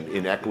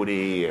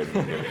inequity and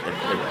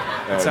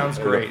sounds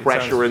great. The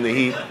pressure and the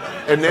heat.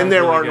 And then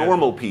there are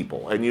normal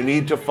people, and you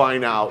need to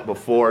find out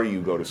before you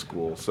go to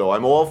school. So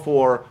I'm all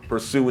for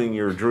pursuing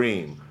your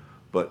dream,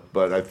 but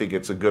I think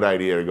it's a good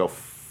idea to go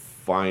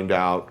find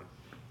out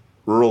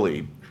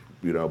early,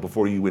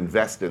 before you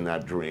invest in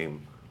that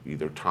dream,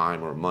 either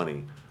time or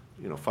money.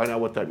 Find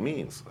out what that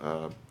means.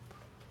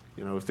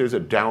 If there's a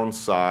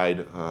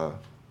downside, I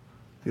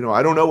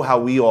don't know how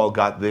we all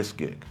got this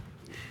gig.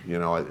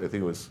 I think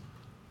it was.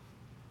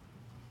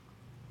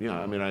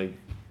 Yeah, are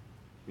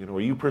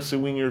you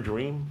pursuing your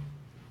dream?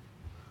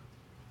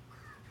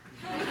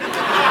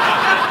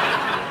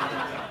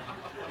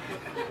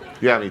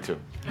 Yeah, me too.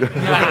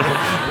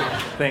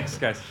 Thanks,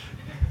 guys.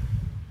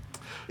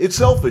 It's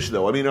selfish,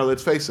 though.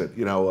 Let's face it.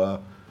 Being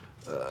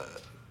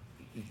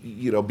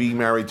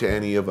married to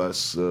any of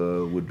us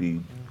would be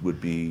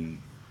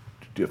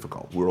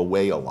difficult. We're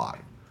away a lot,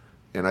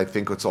 and I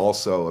think it's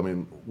also.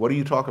 What do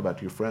you talk about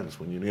to your friends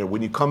when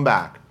you come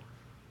back?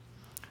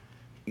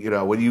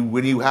 When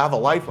you have a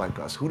life like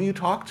us, who do you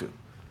talk to?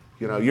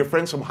 Your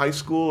friends from high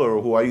school,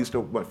 or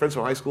my friends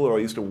from high school, or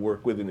I used to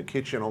work with in the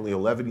kitchen only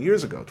 11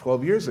 years ago,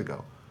 12 years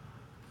ago.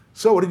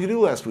 So what did you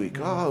do last week?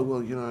 Oh,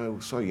 well, I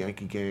saw a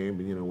Yankee game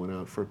and, went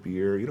out for a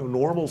beer.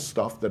 Normal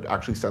stuff that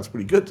actually sounds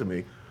pretty good to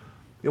me.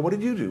 What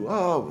did you do?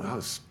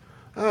 Oh,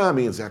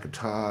 me and Zach and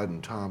Todd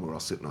and Tom were all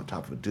sitting on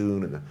top of a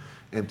dune in the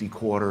empty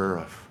quarter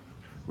of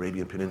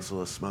Arabian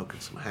Peninsula, smoking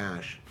some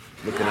hash,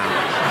 looking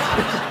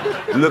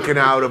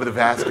out over the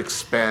vast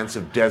expanse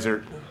of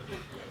desert.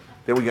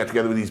 Then we got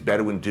together with these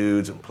Bedouin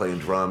dudes and playing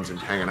drums and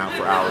hanging out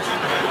for hours.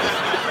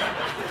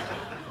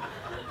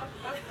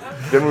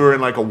 Then we were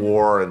in like a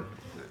war, and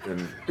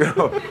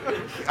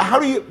how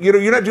do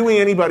you're not doing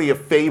anybody a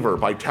favor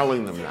by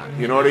telling them that.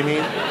 You know what I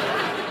mean?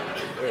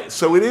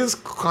 So it is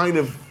kind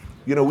of,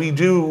 we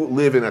do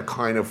live in a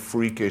kind of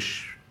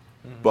freakish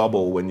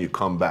bubble when you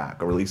come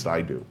back, or at least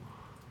I do.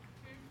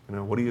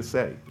 What do you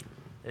say?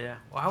 Yeah.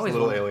 Well, it's a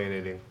little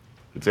alienating.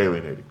 It's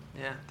alienating.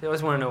 Yeah. They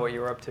always want to know what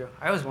you're up to.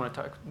 I always want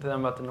to talk to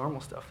them about the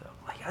normal stuff, though.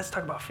 Like, let's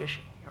talk about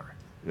fishing. Or,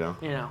 yeah.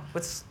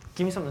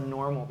 Give me something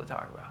normal to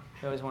talk about.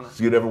 They always want to.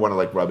 So you never want to,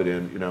 rub it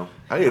in,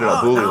 I ate a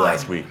bully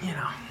last week.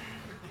 I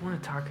want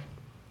to talk.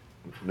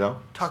 No?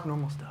 Talk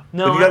normal stuff.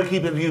 No. But you got to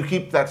keep it. You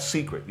keep that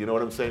secret. You know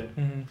what I'm saying?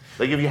 Mm-hmm.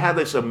 Like if you had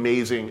this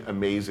amazing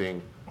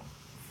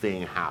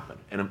thing happen,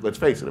 and let's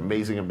face it,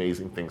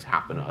 amazing things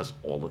happen to us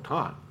all the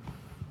time.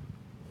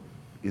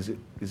 Is it?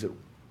 Do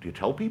you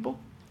tell people?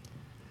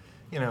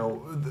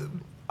 I'm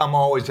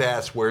always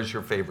asked, "Where's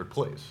your favorite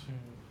place?"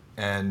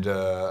 And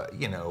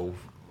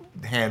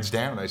hands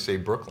down, I say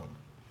Brooklyn.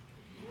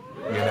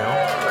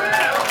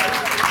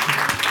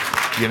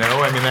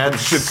 That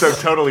should so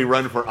totally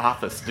run for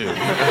office, dude.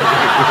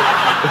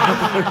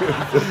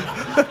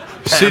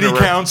 City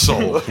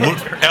Council,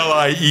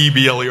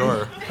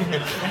 Liebler.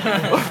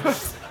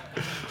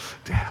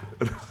 Damn.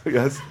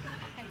 Yes.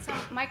 So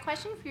my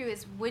question for you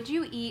is: would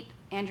you eat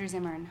Andrew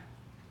Zimmern?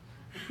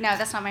 No,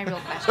 that's not my real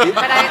question.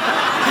 But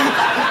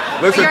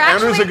listen,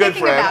 Andrew's a good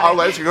friend. I'll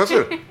let you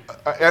listen.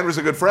 Andrew's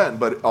a good friend,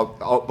 but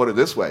I'll put it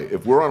this way: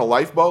 if we're on a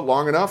lifeboat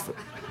long enough,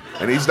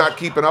 and he's not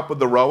keeping up with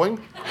the rowing,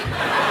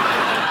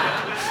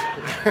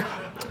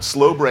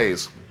 slow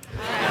braise.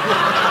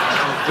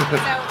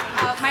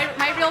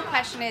 My real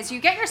question is: you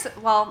get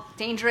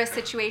dangerous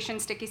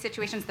situations, sticky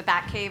situations. The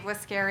Batcave was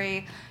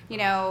scary.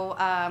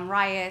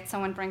 Riot.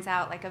 Someone brings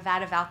out like a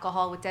vat of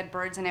alcohol with dead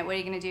birds in it. What are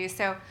you going to do?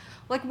 So.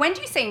 Like, when do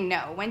you say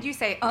no? When do you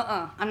say,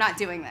 I'm not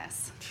doing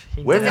this?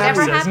 When Does it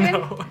ever happen?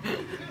 No.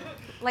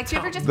 Like, do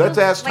you ever just Let's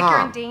feel ask like Tom.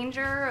 you're in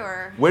danger,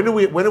 or? When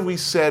have we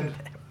said,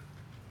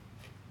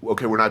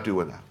 okay, we're not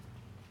doing that?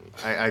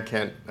 I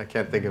can't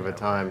think of a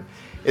time.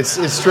 It's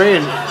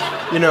strange,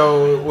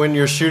 when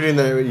you're shooting,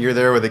 you're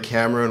there with a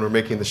camera and we're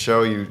making the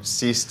show. You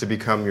cease to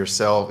become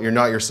yourself. You're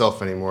not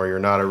yourself anymore. You're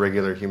not a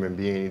regular human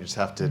being. You just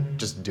have to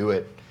just do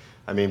it.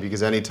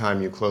 Because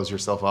anytime you close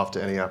yourself off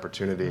to any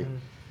opportunity.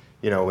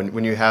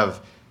 When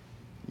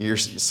you're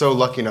so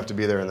lucky enough to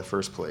be there in the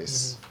first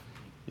place,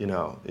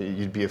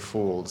 you'd be a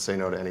fool to say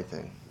no to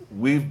anything.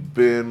 We've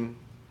been,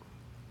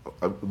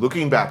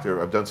 looking back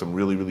there, I've done some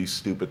really, really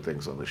stupid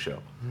things on the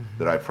show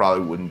that I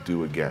probably wouldn't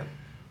do again.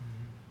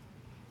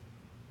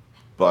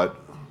 But,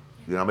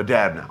 I'm a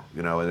dad now,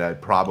 and I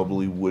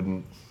probably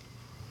wouldn't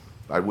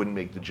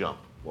make the jump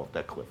off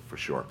that cliff for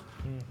sure.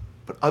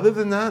 But other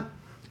than that,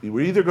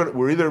 you're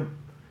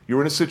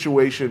in a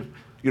situation.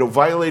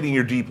 Violating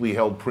your deeply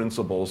held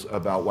principles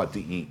about what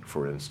to eat,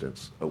 for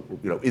instance.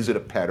 Is it a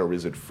pet or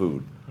is it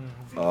food?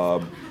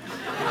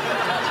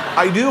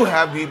 I do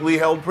have deeply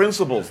held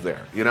principles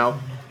there.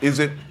 Is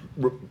it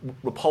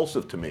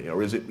repulsive to me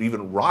or is it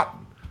even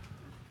rotten?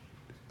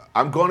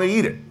 I'm going to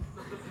eat it,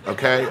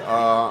 okay?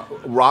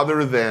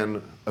 Rather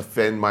than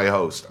offend my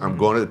host, I'm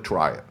going to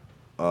try it.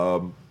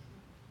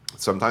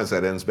 Sometimes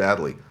that ends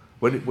badly.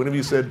 When have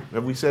you said?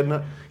 Have we said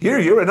no?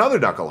 You're another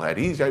knucklehead.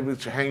 He's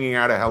hanging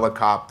out of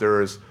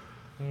helicopters,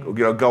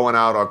 going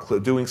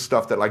out doing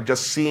stuff that, like,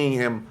 just seeing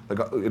him, like,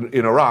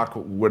 in Iraq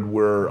when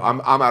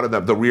I'm out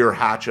of the rear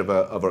hatch of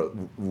a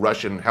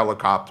Russian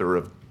helicopter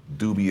of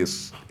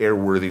dubious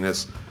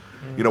airworthiness,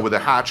 where the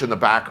hatch in the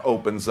back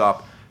opens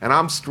up, and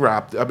I'm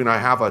strapped. I mean, I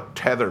have a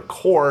tether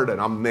cord,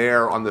 and I'm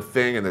there on the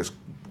thing, and there's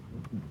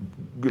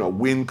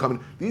wind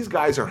coming. These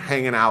guys are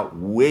hanging out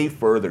way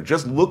further.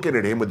 Just looking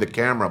at him with the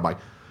camera,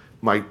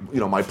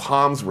 my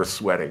palms were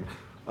sweating.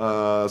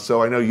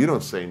 So I know you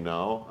don't say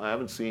no. I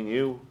haven't seen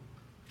you.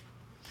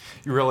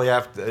 You really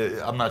have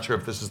to, I'm not sure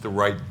if this is the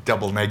right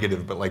double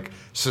negative, but like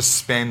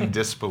suspend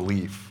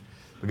disbelief.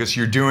 Because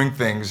you're doing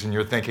things and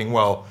you're thinking,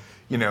 well,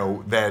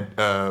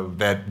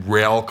 that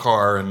rail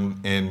car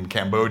in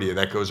Cambodia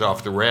that goes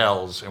off the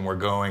rails and we're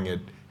going at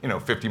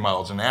 50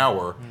 miles an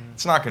hour,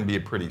 it's not going to be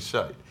a pretty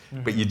sight.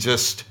 But you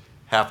just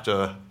have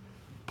to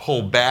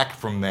pull back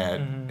from that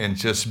and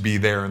just be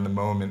there in the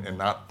moment and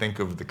not think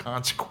of the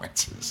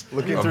consequences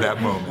of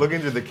that moment.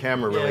 Looking through the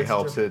camera really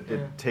helps.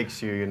 It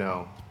takes you,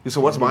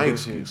 So what's my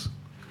excuse?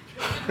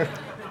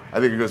 I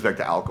think it goes back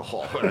to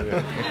alcohol.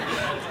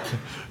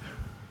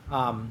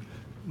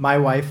 My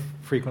wife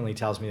frequently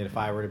tells me that if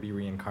I were to be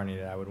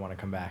reincarnated, I would want to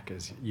come back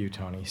as you,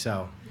 Tony.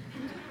 So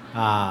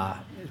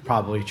it's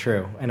probably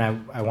true. And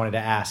I wanted to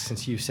ask,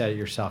 since you said it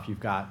yourself, you've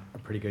got a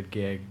pretty good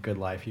gig, good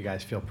life, you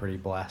guys feel pretty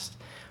blessed.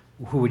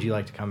 Who would you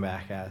like to come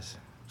back as?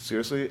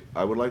 Seriously,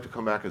 I would like to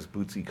come back as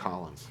Bootsy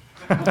Collins.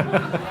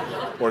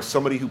 Or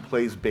somebody who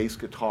plays bass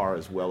guitar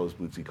as well as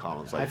Bootsy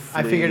Collins. Like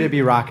I figured it'd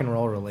be rock and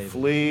roll related.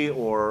 Flea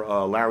or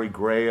Larry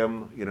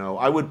Graham.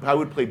 I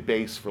would play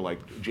bass for like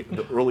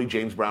the early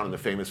James Brown and the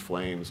Famous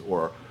Flames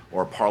or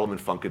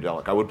Parliament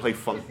Funkadelic. I would play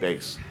funk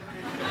bass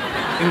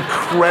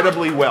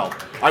incredibly well.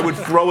 I would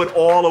throw it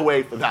all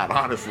away for that,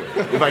 honestly.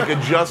 If I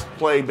could just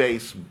play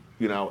bass,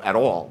 at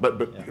all.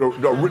 But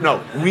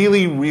no,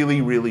 really,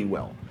 really, really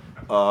well.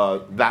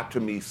 That to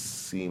me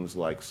seems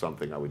like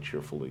something I would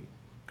cheerfully.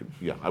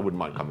 Yeah, I wouldn't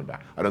mind coming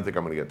back. I don't think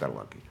I'm going to get that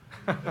lucky.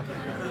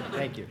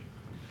 Thank you.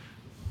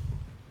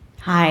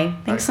 Hi,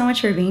 thanks so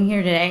much for being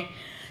here today.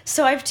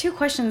 So I have two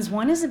questions.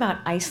 One is about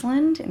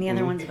Iceland, and the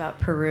other one's about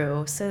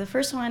Peru. So the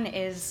first one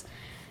is,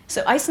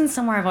 so Iceland's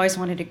somewhere I've always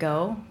wanted to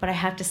go, but I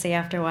have to say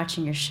after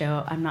watching your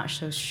show, I'm not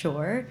so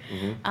sure,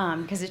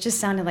 because it just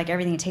sounded like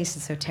everything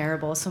tasted so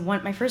terrible. So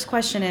my first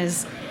question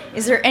is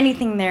there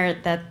anything there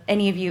that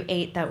any of you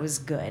ate that was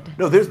good?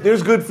 No,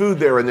 there's good food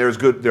there, and there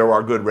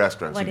are good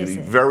restaurants. What you can is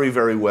eat it? very,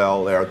 very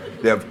well there.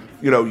 They have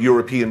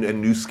European and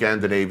New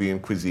Scandinavian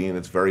cuisine.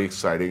 It's very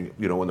exciting.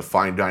 On the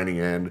fine dining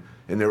end,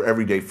 and their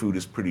everyday food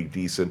is pretty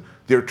decent.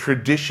 Their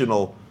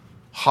traditional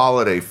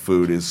holiday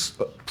food is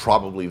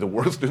probably the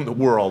worst in the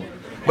world.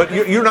 But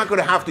you're not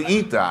going to have to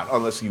eat that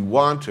unless you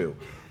want to.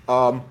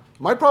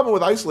 My problem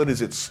with Iceland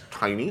is it's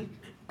tiny.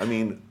 I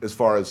mean, as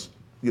far as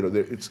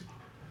there's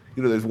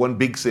one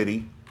big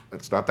city.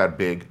 It's not that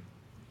big.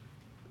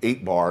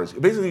 8 bars.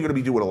 Basically, you're going to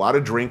be doing a lot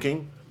of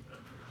drinking,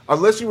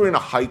 unless you were into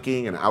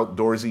hiking and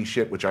outdoorsy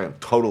shit, which I am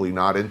totally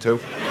not into.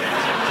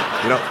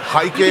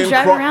 Hiking. You can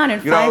drive around in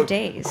 5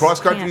 days.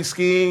 Cross-country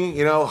skiing.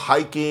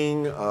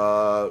 Hiking.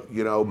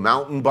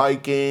 Mountain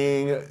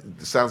biking. It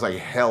sounds like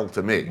hell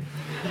to me.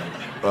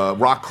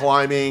 Rock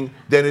climbing,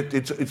 then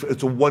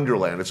it's a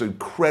wonderland. It's an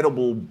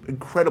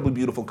incredibly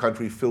beautiful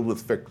country filled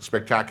with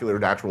spectacular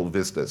natural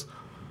vistas.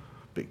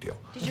 Big deal.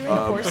 Did you ride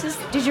the horses?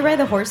 Did you ride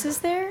the horses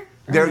there?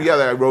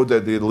 I rode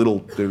the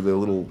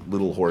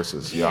little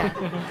horses. Yeah,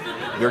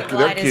 they're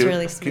Glide cute. is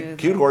really smooth.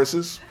 Cute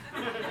horses.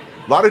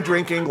 A lot of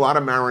drinking, a lot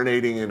of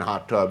marinating in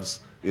hot tubs,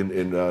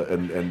 in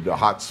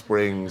hot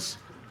springs,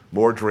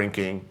 more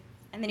drinking.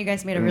 And then you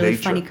guys made a really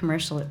funny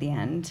commercial at the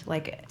end,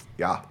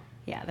 Yeah.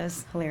 Yeah, that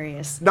was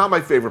hilarious. Not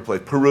my favorite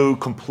place. Peru,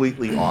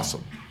 completely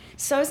awesome.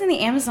 So I was in the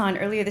Amazon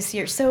earlier this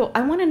year. So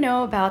I want to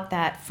know about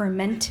that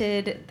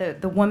fermented,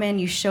 the woman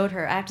you showed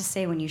her. I have to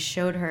say, when you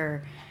showed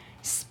her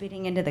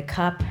spitting into the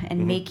cup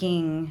and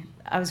making,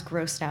 I was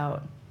grossed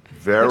out.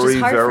 Very,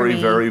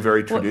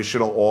 very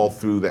traditional all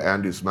through the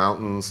Andes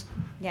Mountains.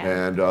 Yeah.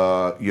 And,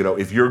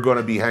 if you're going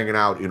to be hanging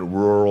out in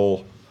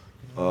rural,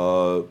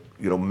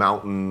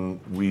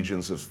 mountain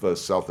regions of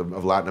south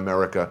of Latin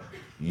America,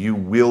 you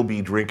will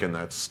be drinking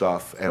that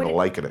stuff and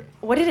liking it.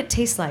 What did it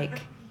taste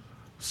like?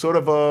 Sort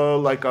of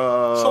like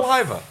a...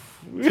 Saliva.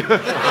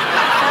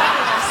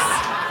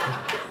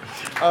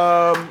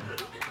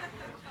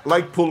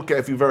 Like pulque,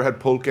 if you've ever had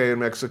pulque in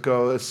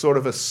Mexico, it's sort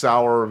of a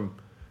sour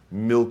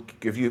milk.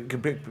 If you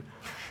can pick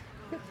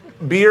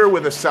beer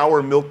with a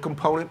sour milk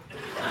component,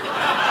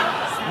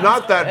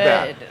 not that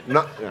bad.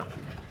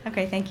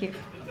 Okay, thank you.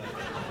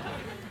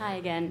 Hi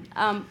again.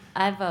 I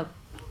have a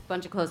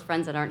bunch of close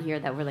friends that aren't here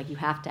that were like, you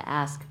have to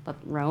ask, but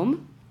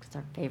Rome, it's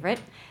our favorite,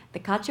 the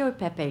cacio e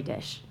pepe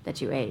dish that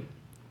you ate,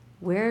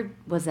 where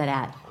was that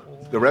at?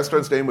 The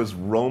restaurant's name was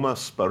Roma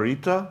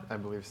Sparita. I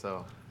believe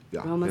so.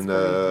 Yeah, Roma in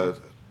the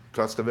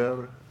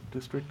Trastevere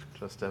district?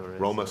 Trastevere.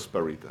 Roma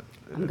Sparita.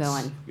 I'm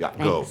going. Yeah,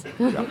 Thanks.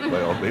 go. Yeah,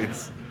 by all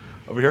means.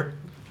 Over here?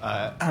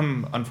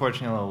 I'm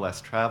unfortunately a little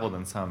less traveled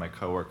than some of my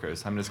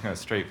coworkers. I'm just going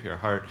to straight for your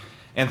heart.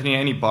 Anthony,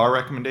 any bar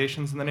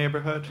recommendations in the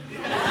neighborhood?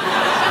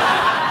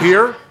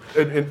 Here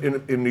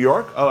in New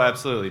York? Oh,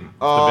 absolutely.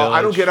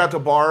 I don't get out to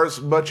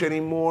bars much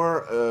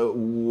anymore.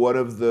 One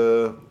of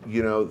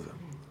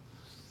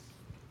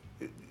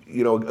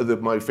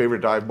my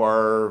favorite dive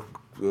bar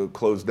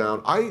closed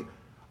down.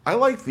 I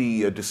like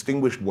the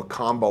distinguished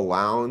Wakamba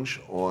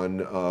Lounge on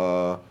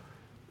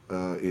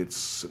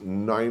it's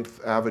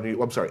 9th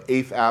Avenue. I'm sorry,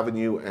 8th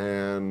Avenue,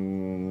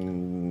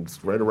 and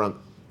it's right around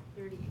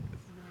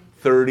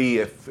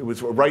 30th. It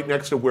was right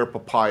next to where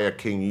Papaya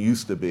King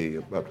used to be.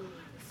 About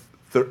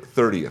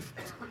 38th.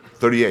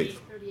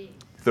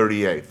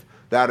 38th.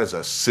 That is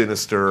a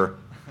sinister,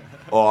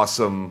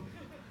 awesome,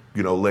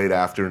 late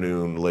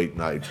afternoon, late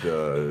night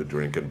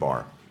drinking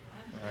bar.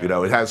 It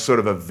has sort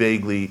of a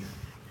vaguely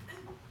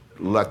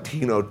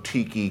Latino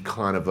tiki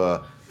kind of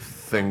a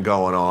thing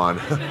going on.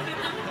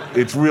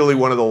 It's really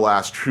one of the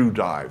last true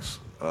dives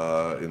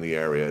in the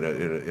area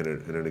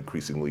in an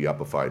increasingly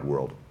yuppified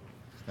world.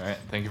 All right,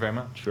 thank you very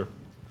much. Sure.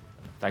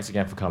 Thanks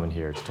again for coming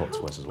here to talk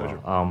to us as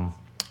well.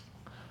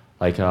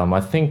 I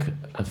think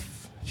a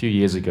few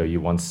years ago you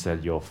once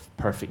said your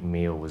perfect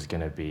meal was going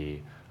to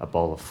be a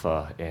bowl of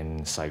pho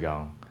in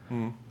Saigon.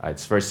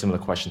 It's a very similar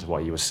question to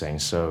what you were saying.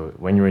 So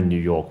when you're in New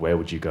York, where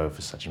would you go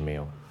for such a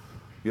meal?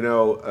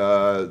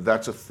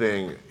 That's a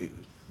thing.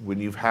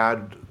 When you've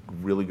had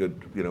really good,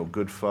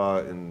 good pho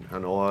in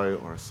Hanoi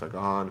or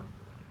Saigon,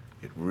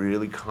 it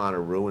really kind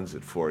of ruins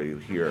it for you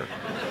here.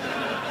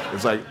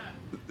 It's like,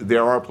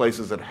 there are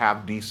places that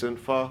have decent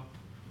pho,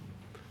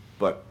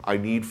 but I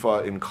need pho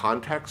in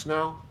context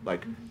now.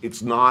 Like,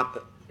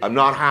 I'm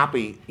not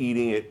happy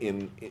eating it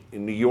in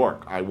New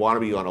York. I want to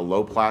be on a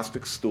low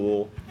plastic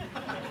stool.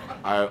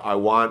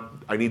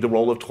 I need the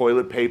roll of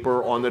toilet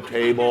paper on the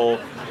table,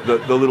 the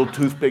little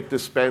toothpick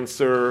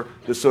dispenser,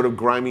 the sort of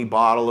grimy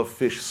bottle of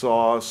fish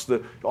sauce.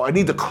 I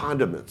need the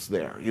condiments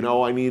there.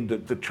 I need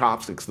the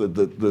chopsticks,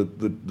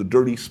 the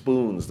dirty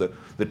spoons,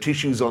 the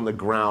tissues on the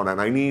ground,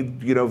 and I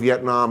need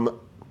Vietnam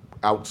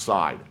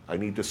outside. I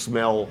need to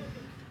smell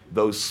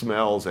those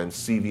smells and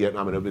see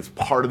Vietnam, and it's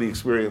part of the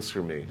experience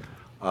for me.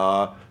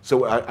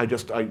 So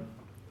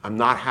I'm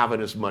not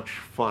having as much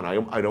fun.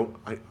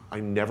 I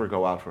never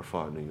go out for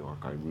fun in New York.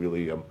 I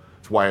really am.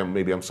 It's why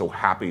maybe I'm so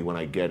happy when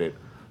I get it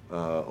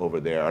over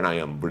there, and I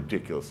am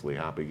ridiculously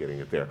happy getting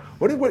it there.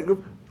 What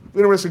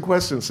interesting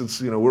question,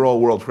 since we're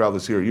all world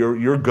travelers here.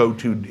 Your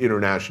go-to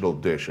international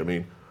dish. I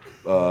mean,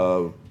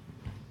 of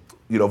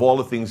all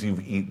the things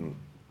you've eaten,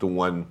 the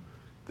one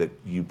that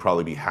you'd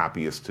probably be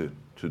happiest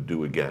to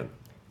do again.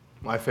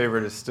 My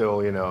favorite is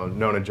still,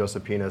 Nonna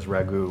Josepina's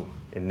ragu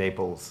in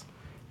Naples.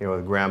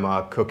 With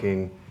grandma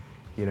cooking,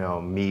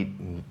 meat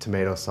and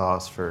tomato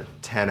sauce for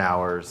 10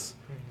 hours,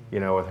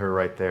 with her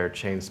right there,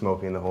 chain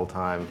smoking the whole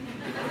time.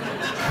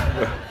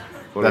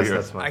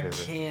 That's my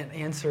favorite. I can't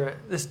answer it.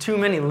 There's too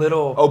many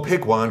little... Oh,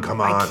 pick one,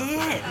 come on. I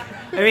can't.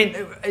 I mean,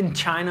 in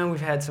China, we've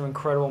had some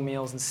incredible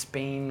meals. In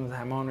Spain, with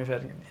jamon, we've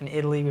had... In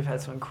Italy, we've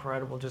had some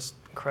incredible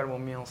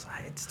meals.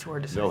 It's too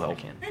hard to say. I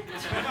can't.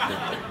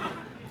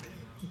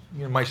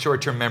 My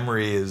short-term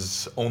memory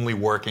is only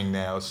working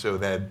now, so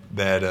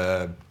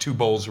that 2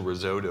 bowls of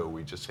risotto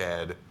we just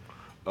had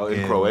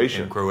in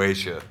Croatia. In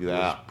Croatia, yeah,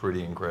 was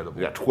pretty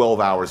incredible. Yeah, 12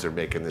 hours they're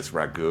making this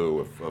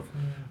ragu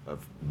of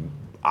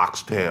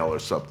oxtail or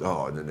something.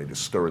 Oh, and then they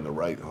just stir in the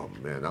right. Oh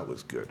man, that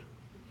was good.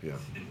 Yeah,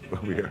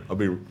 I'll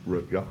be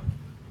yeah.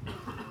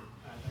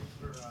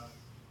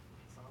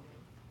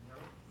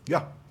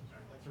 Yeah.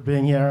 For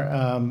being here.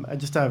 I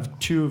just have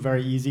 2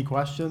 very easy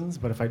questions,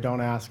 but if I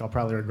don't ask, I'll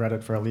probably regret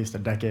it for at least a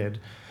decade.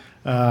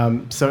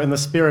 So in the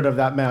spirit of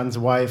that man's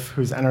wife,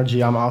 whose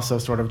energy I'm also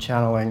sort of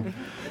channeling,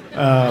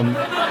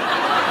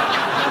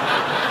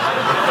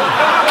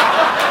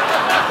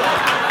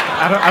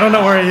 I don't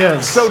know where he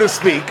is. So to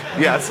speak,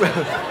 yes.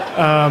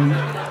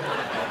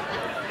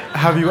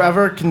 Have you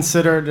ever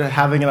considered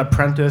having an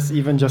apprentice,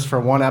 even just for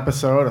one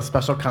episode, a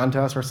special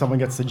contest where someone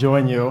gets to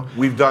join you?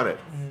 We've done it.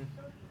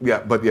 Yeah,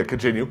 but yeah,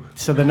 continue.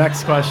 So the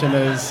next question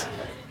is,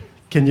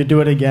 can you do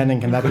it again, and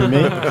can that be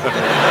me?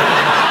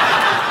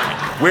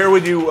 Where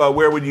would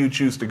you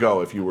choose to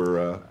go if you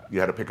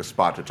had to pick a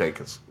spot to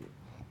take us?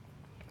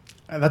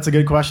 That's a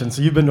good question.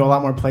 So you've been to a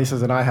lot more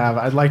places than I have.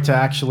 I'd like to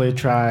actually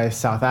try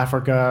South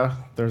Africa.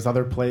 There's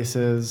other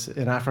places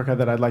in Africa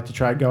that I'd like to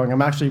try going.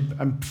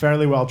 I'm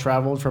fairly well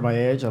traveled for my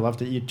age. I love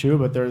to eat too,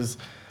 but there's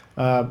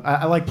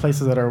I like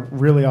places that are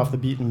really off the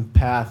beaten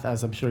path,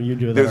 as I'm sure you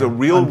do. There's a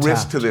real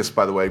risk to this,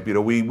 by the way.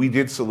 We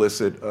did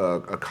solicit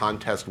a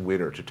contest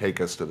winner to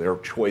take us to their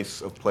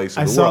choice of place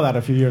in the world. I saw that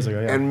a few years ago,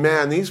 yeah. And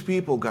man, these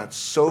people got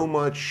so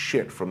much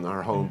shit from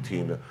our home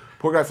team. The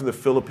poor guy from the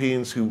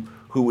Philippines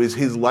who is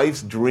his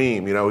life's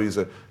dream. He's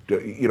I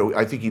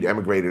think he'd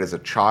emigrated as a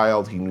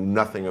child. He knew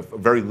nothing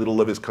very little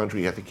of his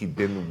country. I think he'd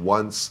been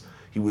once.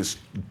 He was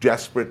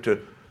desperate to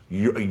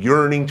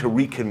yearning to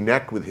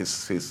reconnect with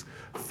his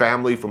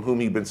family from whom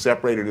he'd been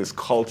separated, his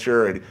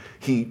culture, and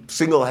he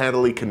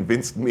single-handedly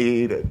convinced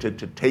me to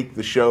take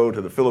the show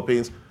to the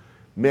Philippines.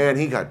 Man,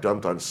 he got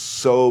dumped on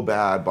so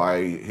bad by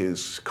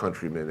his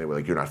countrymen. They were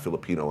like, "You're not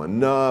Filipino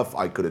enough.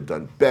 I could have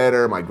done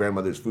better. My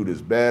grandmother's food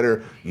is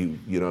better."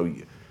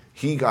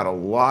 He got a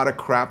lot of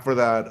crap for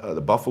that.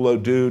 The Buffalo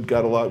dude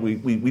got a lot. We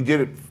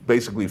did it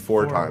basically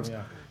four times.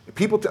 Yeah.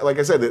 People, like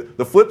I said,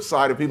 the flip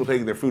side of people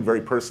taking their food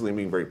very personally and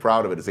being very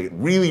proud of it is they get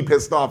really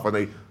pissed off when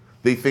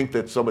they think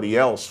that somebody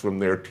else from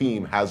their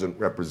team hasn't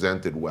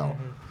represented well.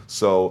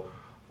 So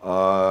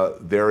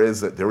there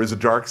is a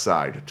dark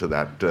side to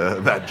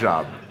that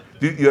job.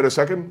 You had a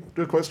second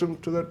question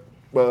to that,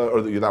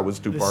 or that was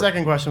too The far?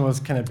 second question was,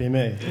 can it be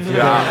me?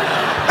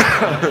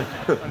 Yeah.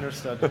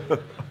 Understood.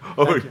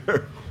 Over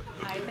here.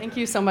 Hi, thank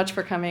you so much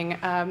for coming.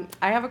 I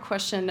have a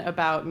question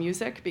about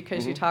music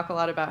because you talk a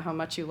lot about how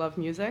much you love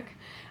music.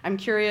 I'm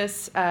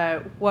curious,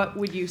 who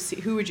would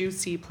you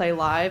see play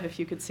live if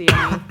you could see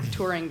any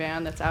touring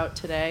band that's out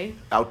today?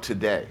 Out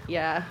today.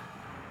 Yeah.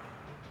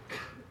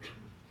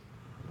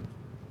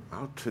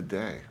 Out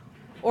today.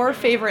 Or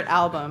favorite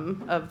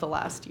album of the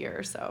last year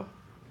or so.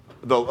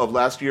 Of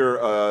last year,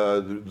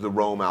 the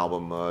Rome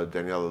album,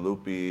 Daniela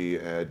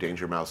Lupi,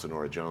 Danger Mouse and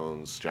Nora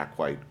Jones, Jack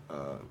White,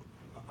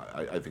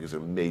 I think is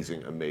an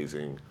amazing,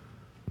 amazing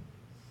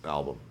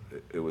album.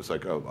 It was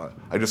like,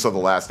 I just saw the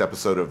last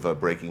episode of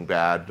Breaking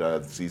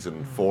Bad,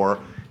 season 4,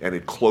 and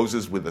it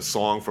closes with a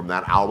song from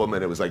that album,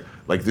 and it was like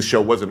this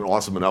show wasn't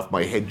awesome enough,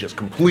 my head just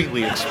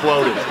completely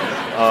exploded.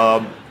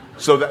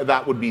 So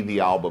that would be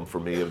the album for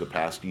me of the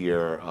past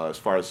year. As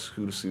far as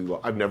who to see,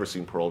 I've never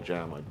seen Pearl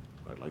Jam.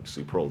 I'd like to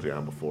see Pearl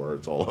Jam before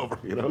it's all over,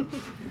 you know?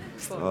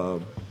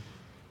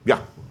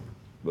 Yeah.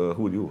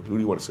 Who do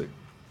you want to see?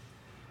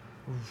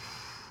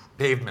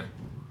 Pavement.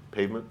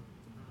 Pavement?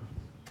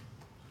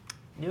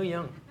 Neil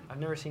Young. I've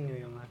never seen Neil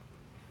Young live.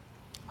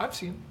 I've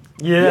seen.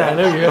 Yeah, I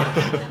know you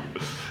have.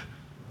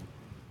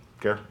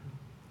 Care?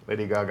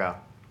 Lady Gaga.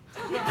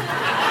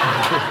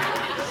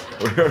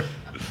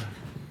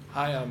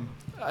 Hi,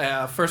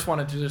 I first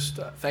wanted to just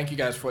thank you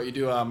guys for what you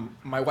do.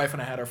 My wife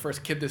and I had our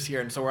first kid this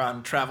year, and so we're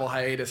on travel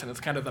hiatus, and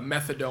it's kind of the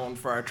methadone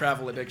for our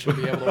travel addiction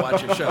to be able to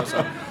watch your show,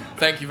 so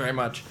thank you very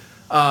much.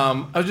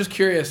 I was just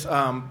curious,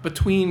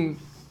 between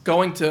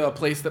going to a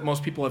place that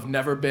most people have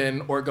never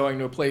been or going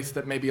to a place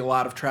that maybe a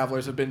lot of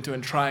travelers have been to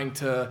and trying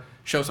to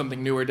show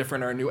something new or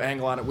different or a new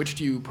angle on it, which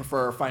do you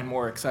prefer or find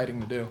more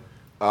exciting to do?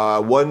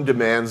 One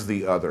demands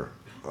the other,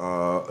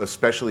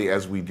 especially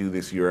as we do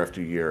this year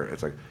after year.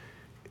 It's like,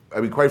 I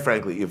mean, quite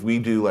frankly, if we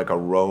do like a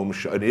Rome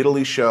show, an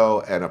Italy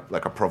show, and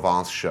like a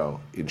Provence show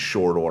in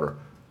short order,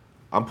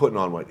 I'm putting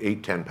on,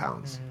 8-10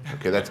 pounds.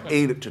 Okay, that's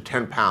 8 to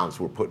 10 pounds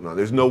we're putting on.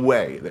 There's no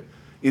way that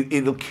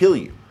it'll kill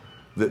you.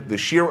 The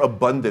sheer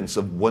abundance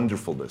of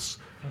wonderfulness,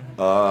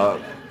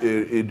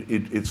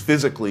 it's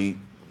physically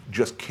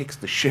just kicks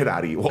the shit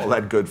out of you, all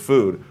that good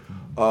food.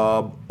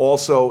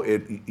 Also,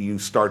 you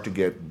start to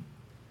get,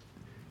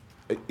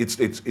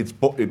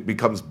 it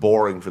becomes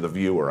boring for the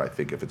viewer, I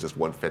think, if it's just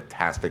one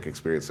fantastic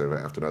experience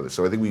after another.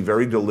 So I think we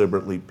very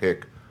deliberately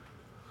pick,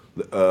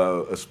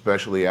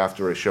 especially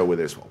after a show where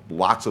there's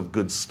lots of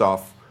good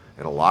stuff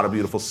and a lot of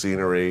beautiful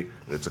scenery,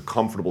 and it's a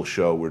comfortable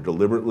show, we're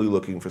deliberately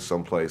looking for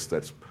some place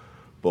that's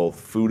both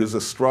food is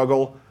a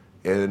struggle,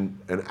 and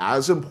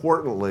as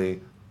importantly,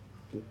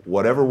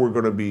 whatever we're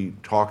going to be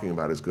talking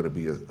about is going to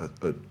be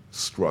a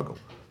struggle.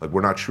 Like,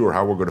 we're not sure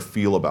how we're going to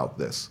feel about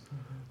this.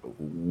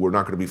 We're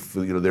not going to be,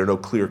 there are no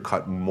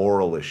clear-cut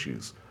moral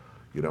issues.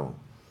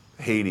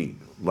 Haiti,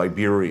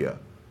 Liberia,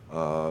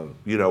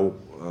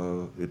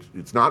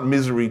 it's not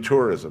misery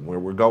tourism where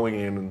we're going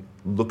in and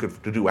looking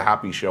to do a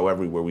happy show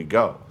everywhere we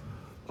go.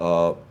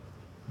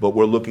 But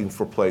we're looking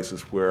for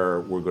places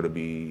where we're going to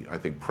be, I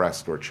think,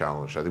 pressed or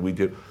challenged. I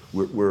think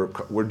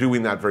we're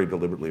doing that very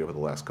deliberately over the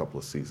last couple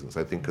of seasons.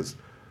 I think because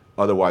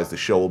otherwise the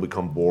show will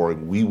become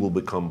boring, we will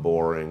become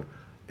boring,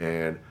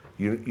 and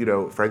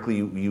frankly,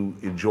 you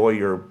enjoy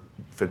your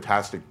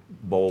fantastic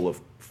bowl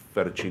of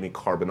fettuccine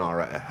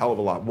carbonara a hell of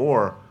a lot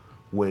more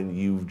when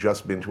you've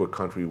just been to a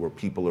country where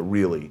people are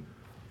really,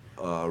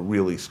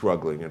 really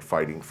struggling and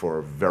fighting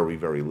for very,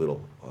 very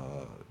little,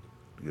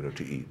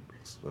 to eat.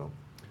 So.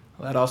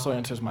 Well, that also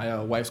answers my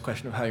wife's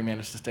question of how you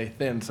managed to stay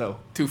thin, so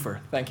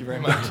twofer. Thank you very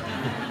much.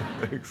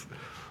 Thanks.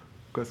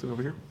 Question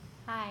over here?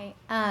 Hi.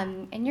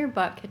 In your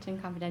book, Kitchen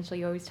Confidential,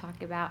 you always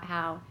talk about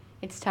how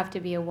it's tough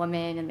to be a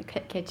woman in the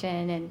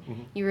kitchen, and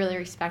you really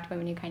respect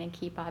women who kind of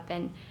keep up.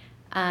 And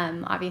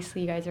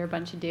obviously, you guys are a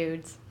bunch of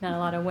dudes, not a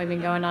lot of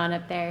women going on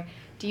up there.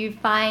 Do you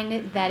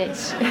find that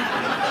it's...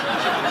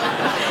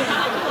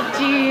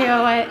 Do you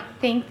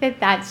think that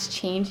that's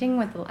changing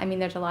with... I mean,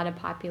 there's a lot of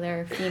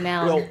popular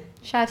female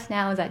chefs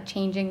now. Is that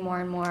changing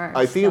more and more?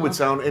 I think it would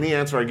sound... Any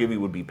answer I give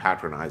you would be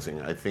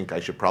patronizing. I think I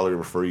should probably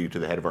refer you to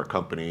the head of our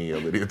company,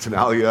 Lydia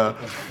Tenalia,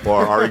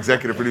 or our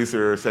executive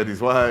producer, Sandy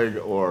Zweig,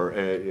 or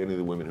any of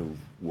the women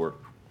who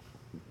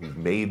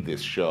made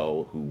this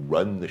show, who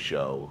run the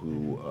show,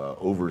 who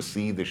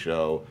oversee the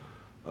show.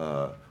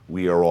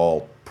 we are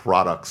all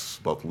products,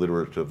 both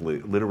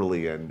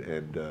literally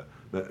and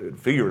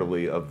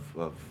figuratively, of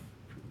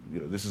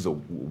this is a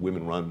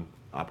women-run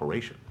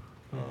operation.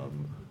 Yeah.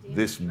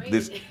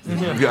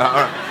 All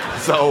right.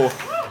 So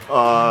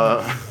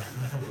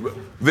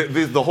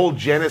the whole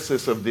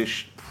genesis of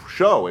this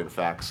show, in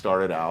fact,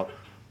 started out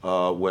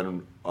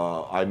when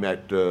I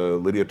met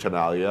Lydia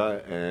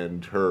Tenaglia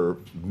and her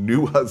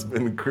new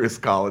husband, Chris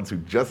Collins, who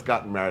just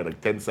gotten married like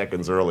 10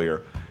 seconds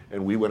earlier,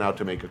 and we went out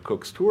to make a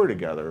cook's tour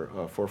together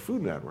for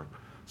Food Network.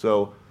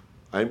 So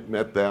I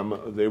met them.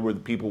 They were the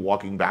people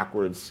walking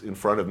backwards in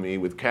front of me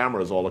with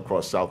cameras all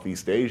across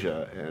Southeast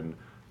Asia, and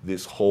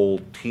this whole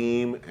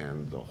team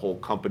and the whole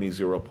company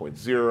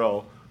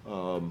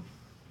 0.0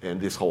 and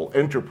this whole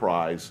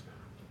enterprise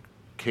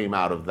came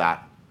out of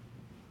that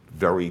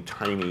very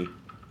tiny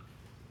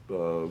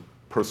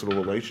personal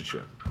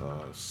relationship.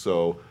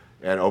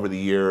 And over the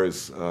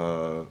years,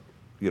 as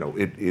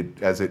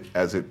it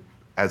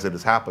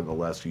has happened the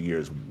last few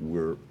years,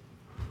 we're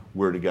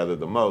together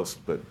the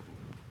most, but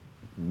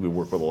we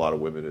work with a lot of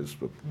women as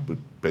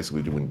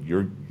basically doing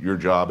your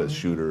job as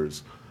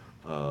shooters,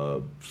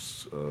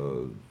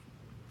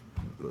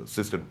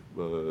 assistant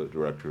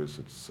directors.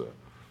 It's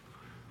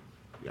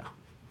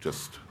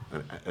just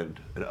an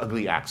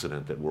ugly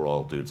accident that we're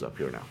all dudes up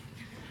here now.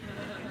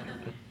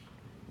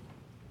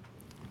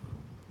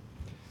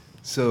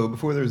 So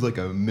before there was like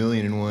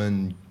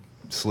 1,000,001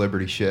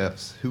 celebrity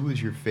chefs, who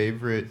was your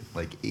favorite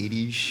like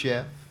 80s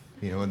chef?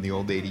 In the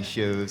old 80s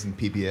shows and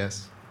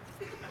PBS?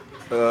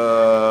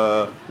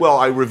 Well,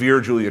 I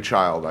revere Julia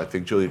Child. I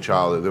think Julia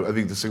Child,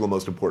 the single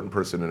most important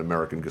person in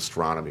American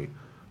gastronomy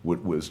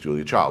was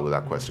Julia Child,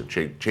 without question.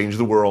 Changed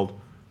the world,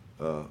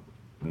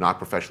 not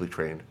professionally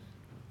trained,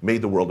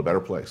 made the world a better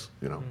place.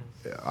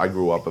 I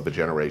grew up of a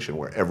generation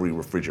where every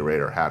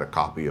refrigerator had a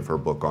copy of her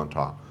book on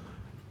top.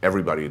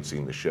 Everybody had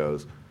seen the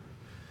shows.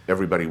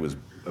 Everybody was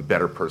a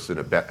better person,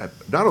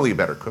 not only a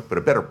better cook, but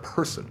a better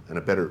person and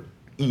a better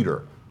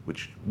eater,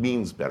 which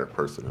means better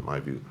person in my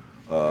view,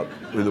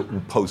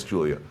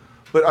 post-Julia.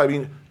 But I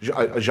mean,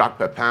 Jacques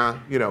Pepin,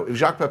 if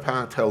Jacques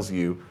Pepin tells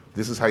you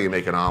this is how you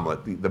make an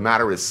omelet, the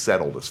matter is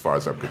settled as far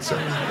as I'm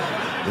concerned.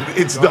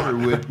 It's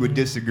done. Would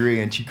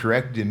disagree, and she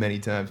corrected him many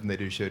times when they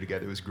did a show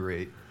together. It was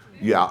great.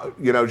 Yeah,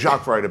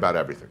 Jacques right about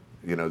everything.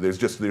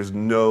 There's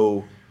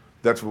no.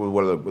 That's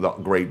one of the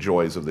great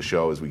joys of the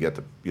show is we get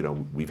to,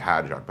 we've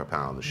had Jacques Pepin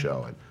on the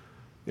show, and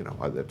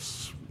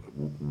that's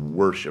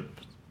worship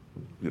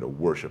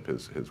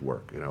his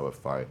work.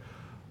 If I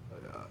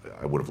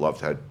would have loved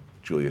to have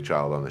Julia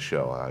Child on the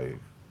show. I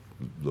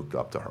looked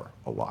up to her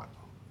a lot.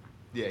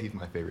 Yeah, he's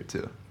my favorite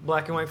too.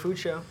 Black and white food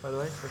show, by the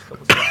way, first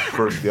couple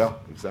spots. Yeah,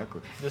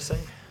 exactly. Just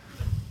saying.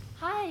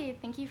 Hi,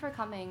 thank you for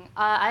coming.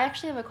 I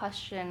actually have a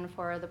question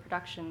for the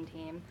production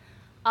team.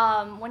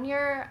 When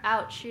you're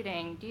out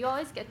shooting, do you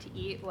always get to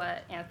eat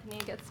what Anthony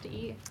gets to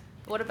eat?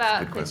 What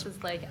about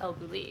places like El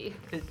Bulli?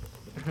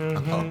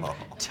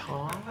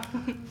 Tom?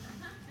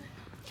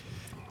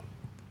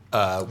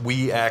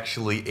 We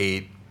actually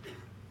ate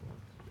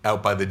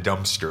out by the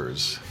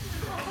dumpsters.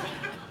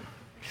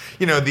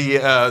 One of the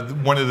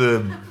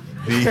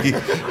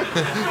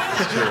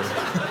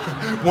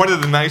one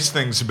of the nice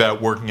things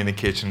about working in a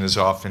kitchen is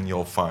often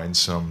you'll find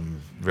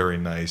some very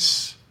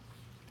nice,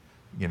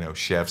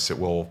 chefs that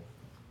will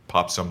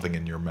pop something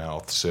in your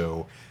mouth.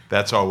 So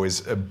that's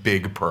always a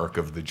big perk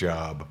of the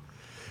job.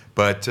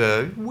 But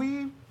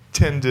we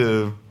tend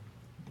to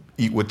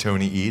eat what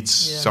Tony eats,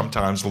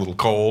 sometimes a little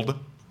cold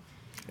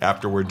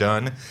after we're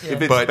done. Yeah.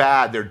 If it's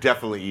bad, they're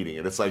definitely eating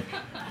it. It's like,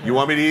 you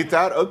want me to eat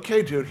that?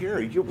 Okay, dude,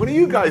 here. Why don't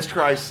you guys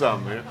try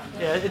some?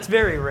 Yeah, it's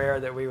very rare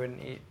that we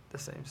wouldn't eat the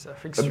same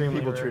stuff. Extremely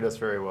People rare. treat us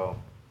very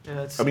well.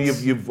 Yeah,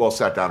 you've all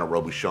sat down at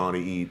Robuchon to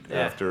eat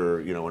after,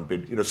 and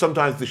been,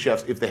 sometimes the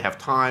chefs, if they have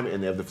time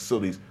and they have the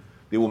facilities,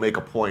 they will make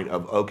a point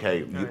of,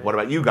 okay, what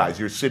about you guys?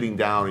 You're sitting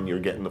down and you're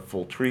getting the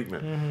full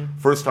treatment. Mm-hmm.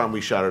 First time we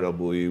shot at El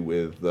Bulli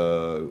with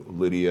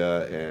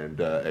Lydia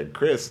and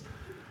Chris,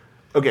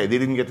 okay, they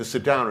didn't get to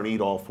sit down and eat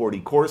all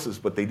 40 courses,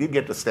 but they did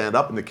get to stand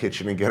up in the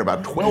kitchen and get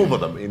about 12 of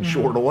them in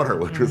short order,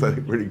 which was, I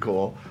think, pretty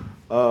cool.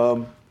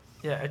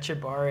 Yeah, at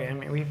Chibari, I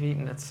mean, we've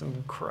eaten at some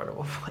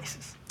incredible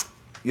places.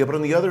 Yeah, but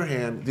on the other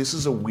hand, this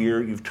is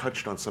you've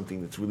touched on something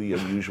that's really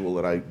unusual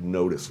that I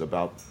noticed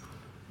about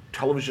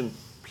television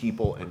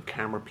people and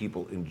camera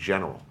people in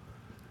general.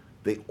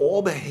 They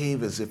all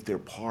behave as if they're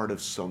part of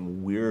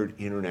some weird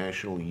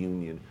international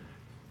union.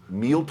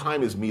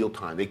 Mealtime is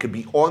mealtime. They could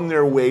be on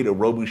their way to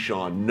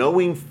Robuchon,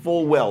 knowing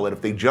full well that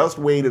if they just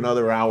wait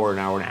another hour, an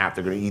hour and a half,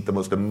 they're going to eat the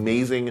most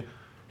amazing,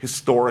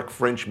 historic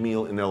French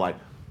meal in their life.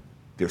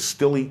 They're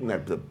still eating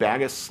the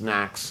bag of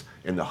snacks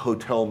and the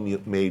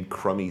hotel-made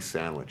crummy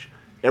sandwich.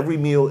 Every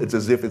meal, it's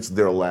as if it's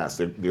their last.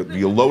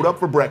 You load up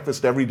for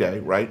breakfast every day,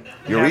 right?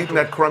 You're eating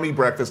that crummy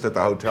breakfast at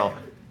the hotel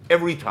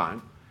every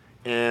time.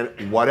 And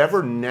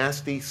whatever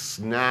nasty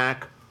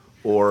snack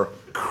or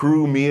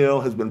crew meal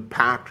has been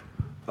packed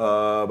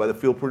by the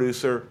field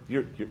producer,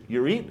 you're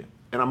eating it.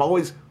 And I'm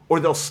always,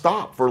 or they'll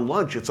stop for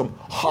lunch at some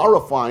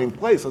horrifying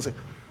place. I'll say,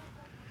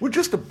 we're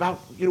just about,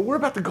 we're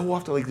about to go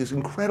off to like this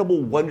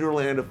incredible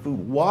wonderland of food.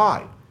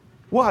 Why?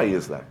 Why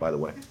is that, by the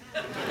way?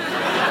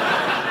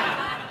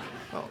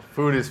 Well,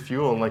 food is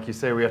fuel, and like you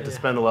say, we have to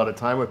spend a lot of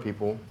time with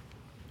people.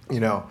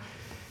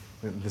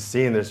 The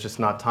scene, there's just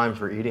not time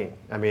for eating.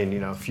 I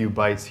mean, a few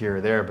bites here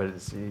or there, but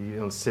you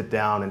don't sit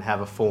down and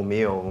have a full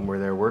meal when we're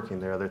there working.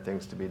 There are other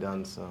things to be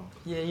done, so.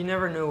 Yeah, you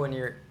never know when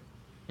your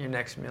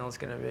next meal is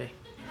going to be.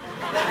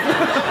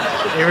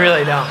 You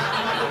really don't.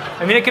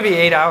 I mean, it could be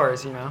 8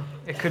 hours,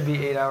 It could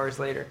be 8 hours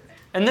later.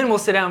 And then we'll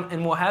sit down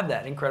and we'll have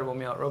that incredible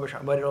meal at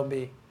Robochon, but it'll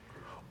be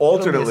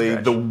Alternately,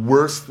 the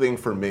worst thing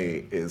for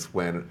me is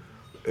when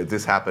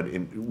this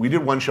happened. We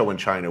did one show in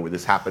China where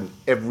this happened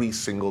every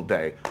single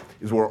day.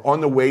 Is we're on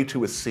the way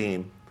to a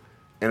scene,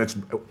 and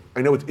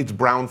I know it's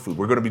brown food.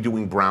 We're going to be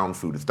doing brown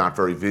food. It's not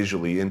very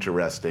visually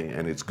interesting,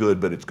 and it's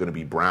good, but it's going to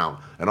be brown.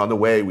 And on the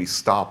way, we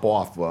stop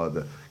off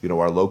our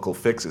local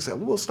fixes. Say,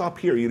 we'll stop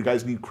here. You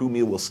guys need crew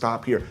meal. We'll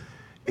stop here.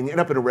 And you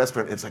end up in a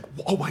restaurant, and it's like,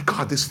 oh my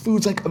God, this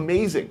food's like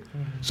amazing.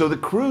 Mm-hmm. So the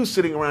crew's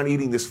sitting around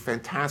eating this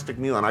fantastic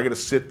meal, and I got to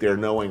sit there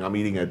knowing I'm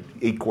eating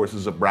 8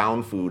 courses of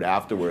brown food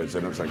afterwards,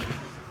 and it's like,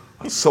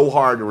 it's so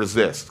hard to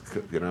resist,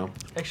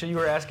 Actually, you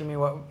were asking me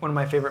what one of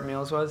my favorite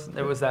meals was.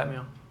 It was that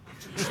meal.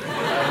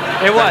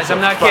 It was. I'm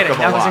not kidding.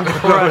 That was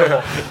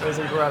incredible. It was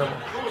incredible.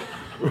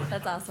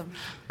 That's awesome.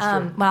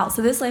 Wow.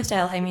 So this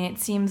lifestyle, I mean, it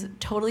seems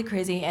totally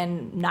crazy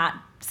and not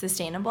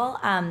sustainable.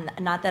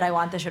 Not that I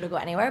want the show to go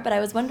anywhere, but I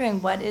was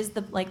wondering what is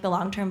the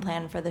long-term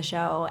plan for the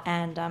show,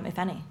 and if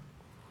any.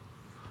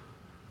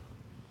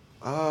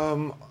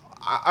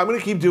 I'm going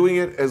to keep doing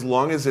it as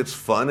long as it's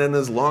fun and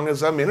as long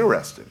as I'm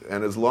interested,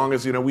 and as long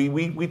as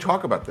we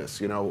talk about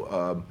this.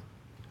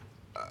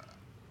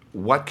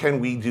 What can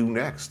we do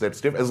next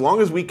that's different? As long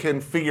as we can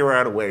figure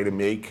out a way to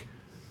make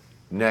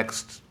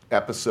next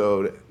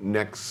episode,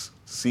 next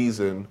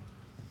season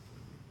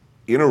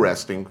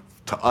interesting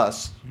to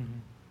us. Mm-hmm.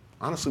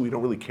 Honestly, we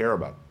don't really care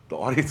about the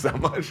audience that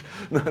much.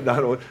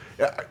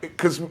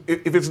 Because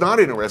if it's not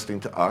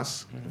interesting to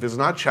us, if it's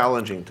not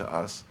challenging to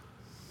us,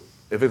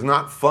 if it's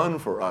not fun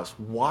for us,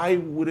 why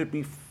would it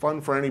be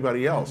fun for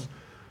anybody else?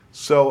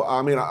 So,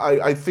 I mean,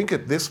 I think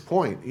at this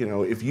point,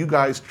 if you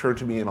guys turned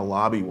to me in a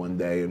lobby one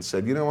day and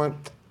said, you know what,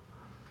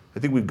 I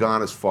think we've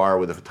gone as far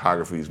with the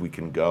photography as we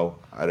can go.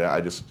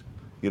 I just,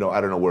 I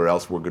don't know where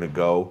else we're going to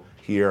go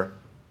here.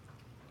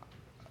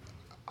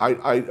 And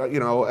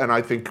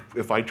I think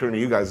if I turn to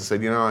you guys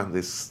and said,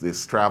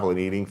 this travel and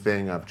eating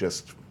thing, I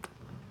just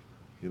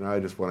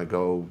want to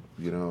go,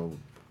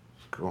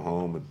 go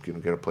home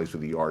and get a place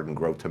with a yard and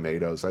grow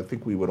tomatoes. I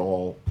think we would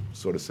all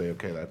sort of say,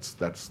 okay, that's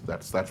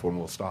when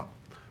we'll stop.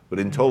 But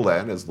until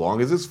then, as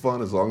long as it's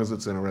fun, as long as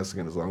it's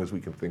interesting, and as long as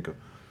we can think of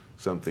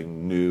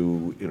something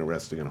new,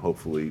 interesting, and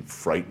hopefully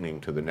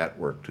frightening to the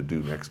network to do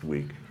next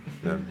week,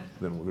 then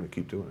we're going to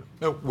keep doing it.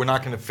 No, we're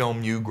not going to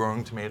film you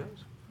growing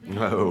tomatoes?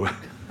 No.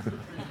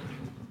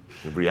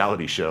 A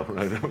reality show,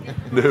 right?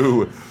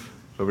 No.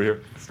 Over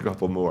here, just a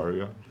couple more,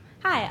 yeah.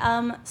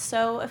 Hi.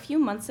 So a few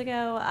months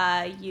ago,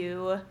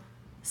 you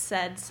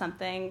said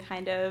something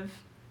kind of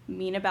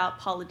mean about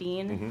Paula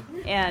Deen,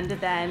 and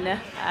then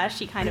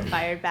she kind of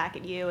fired back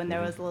at you, and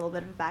there was a little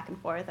bit of a back and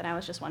forth, and I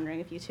was just wondering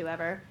if you two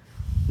ever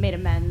made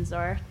amends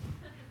or...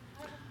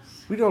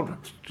 We don't,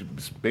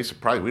 be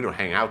surprised, we don't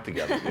hang out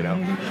together,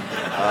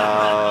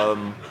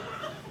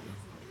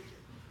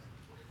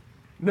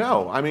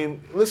 No, I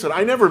mean, listen,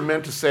 I never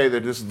meant to say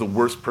that this is the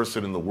worst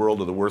person in the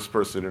world or the worst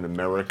person in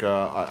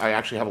America. I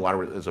actually have a lot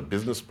of, as a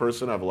business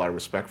person, I have a lot of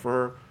respect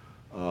for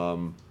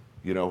her.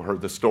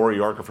 The story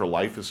arc of her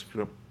life is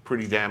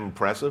pretty damn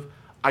impressive.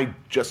 I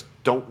just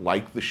don't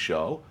like the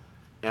show,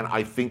 and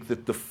I think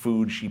that the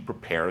food she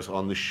prepares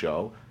on the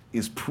show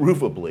is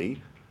provably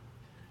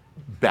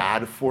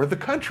bad for the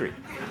country.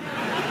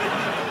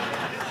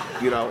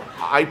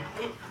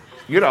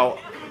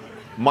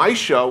 My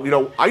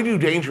show, I do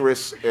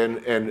dangerous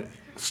and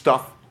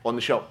stuff on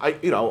the show.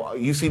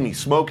 You see me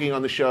smoking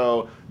on the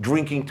show,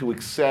 drinking to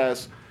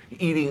excess,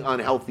 eating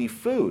unhealthy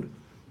food.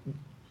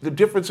 The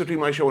difference between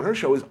my show and her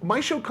show is my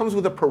show comes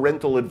with a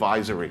parental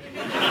advisory.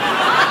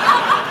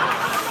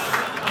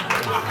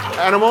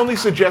 And I'm only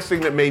suggesting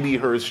that maybe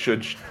hers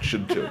should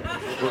too.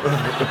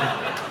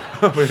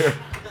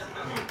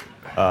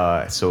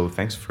 So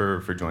thanks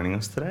for joining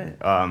us today.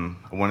 I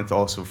wanted to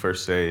also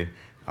first say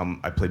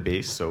I play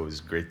bass, so it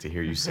was great to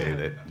hear you say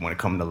that when it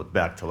comes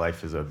back to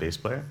life as a bass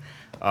player.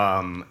 So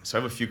I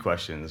have a few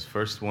questions.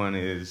 First one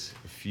is,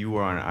 if you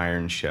were on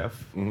Iron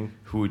Chef,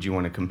 who would you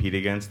want to compete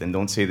against? And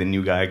don't say the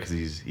new guy because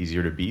he's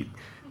easier to beat.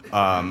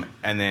 And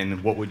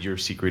then what would your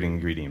secret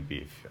ingredient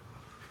be?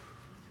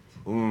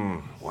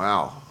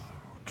 Wow.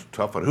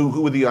 Tough one.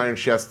 Who are the Iron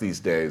Chefs these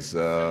days?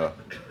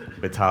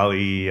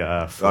 VITALE,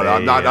 no,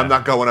 I'm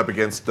not going up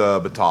against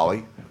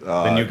VITALE.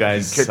 The new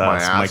guy's kick my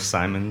ass. Mike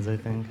Simons, I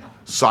think.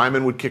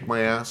 Simon would kick my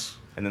ass.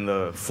 And then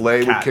the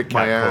Flay would kick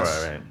my Cat ass.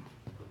 Cora, right?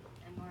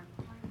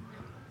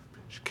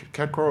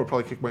 Cat Cora would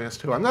probably kick my ass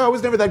too. I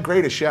was never that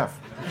great a chef.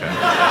 Okay.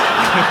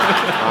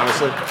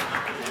 Honestly.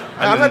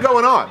 I'm not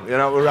going on,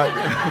 right?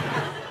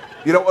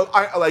 You know,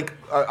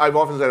 I've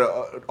often said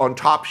on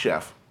Top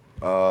Chef,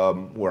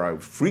 where I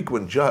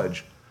frequent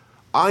judge,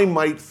 I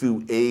might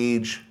through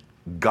age,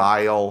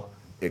 guile,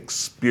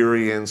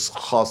 experience,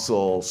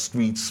 hustle,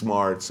 street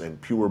smarts, and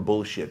pure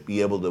bullshit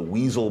be able to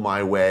weasel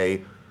my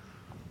way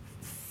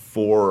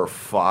 4 or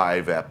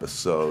 5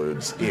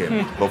 episodes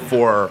in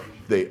before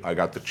I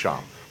got the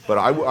chomp. But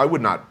I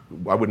would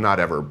not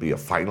ever be a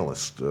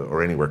finalist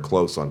or anywhere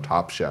close on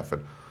Top Chef.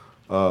 And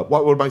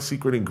what would my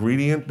secret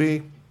ingredient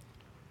be?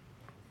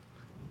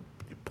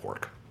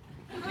 Pork.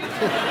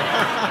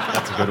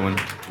 That's a good one.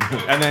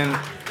 And then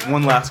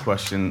one last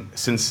question.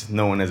 Since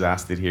no one has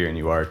asked it here and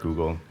you are at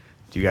Google,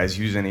 do you guys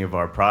use any of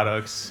our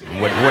products?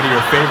 What are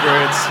your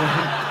favorites?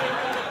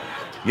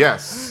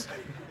 Yes.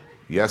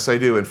 Yes, I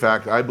do. In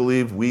fact, I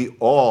believe we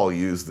all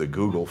use the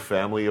Google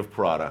family of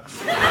products.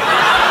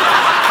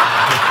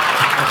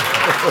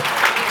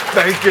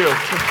 Thank you.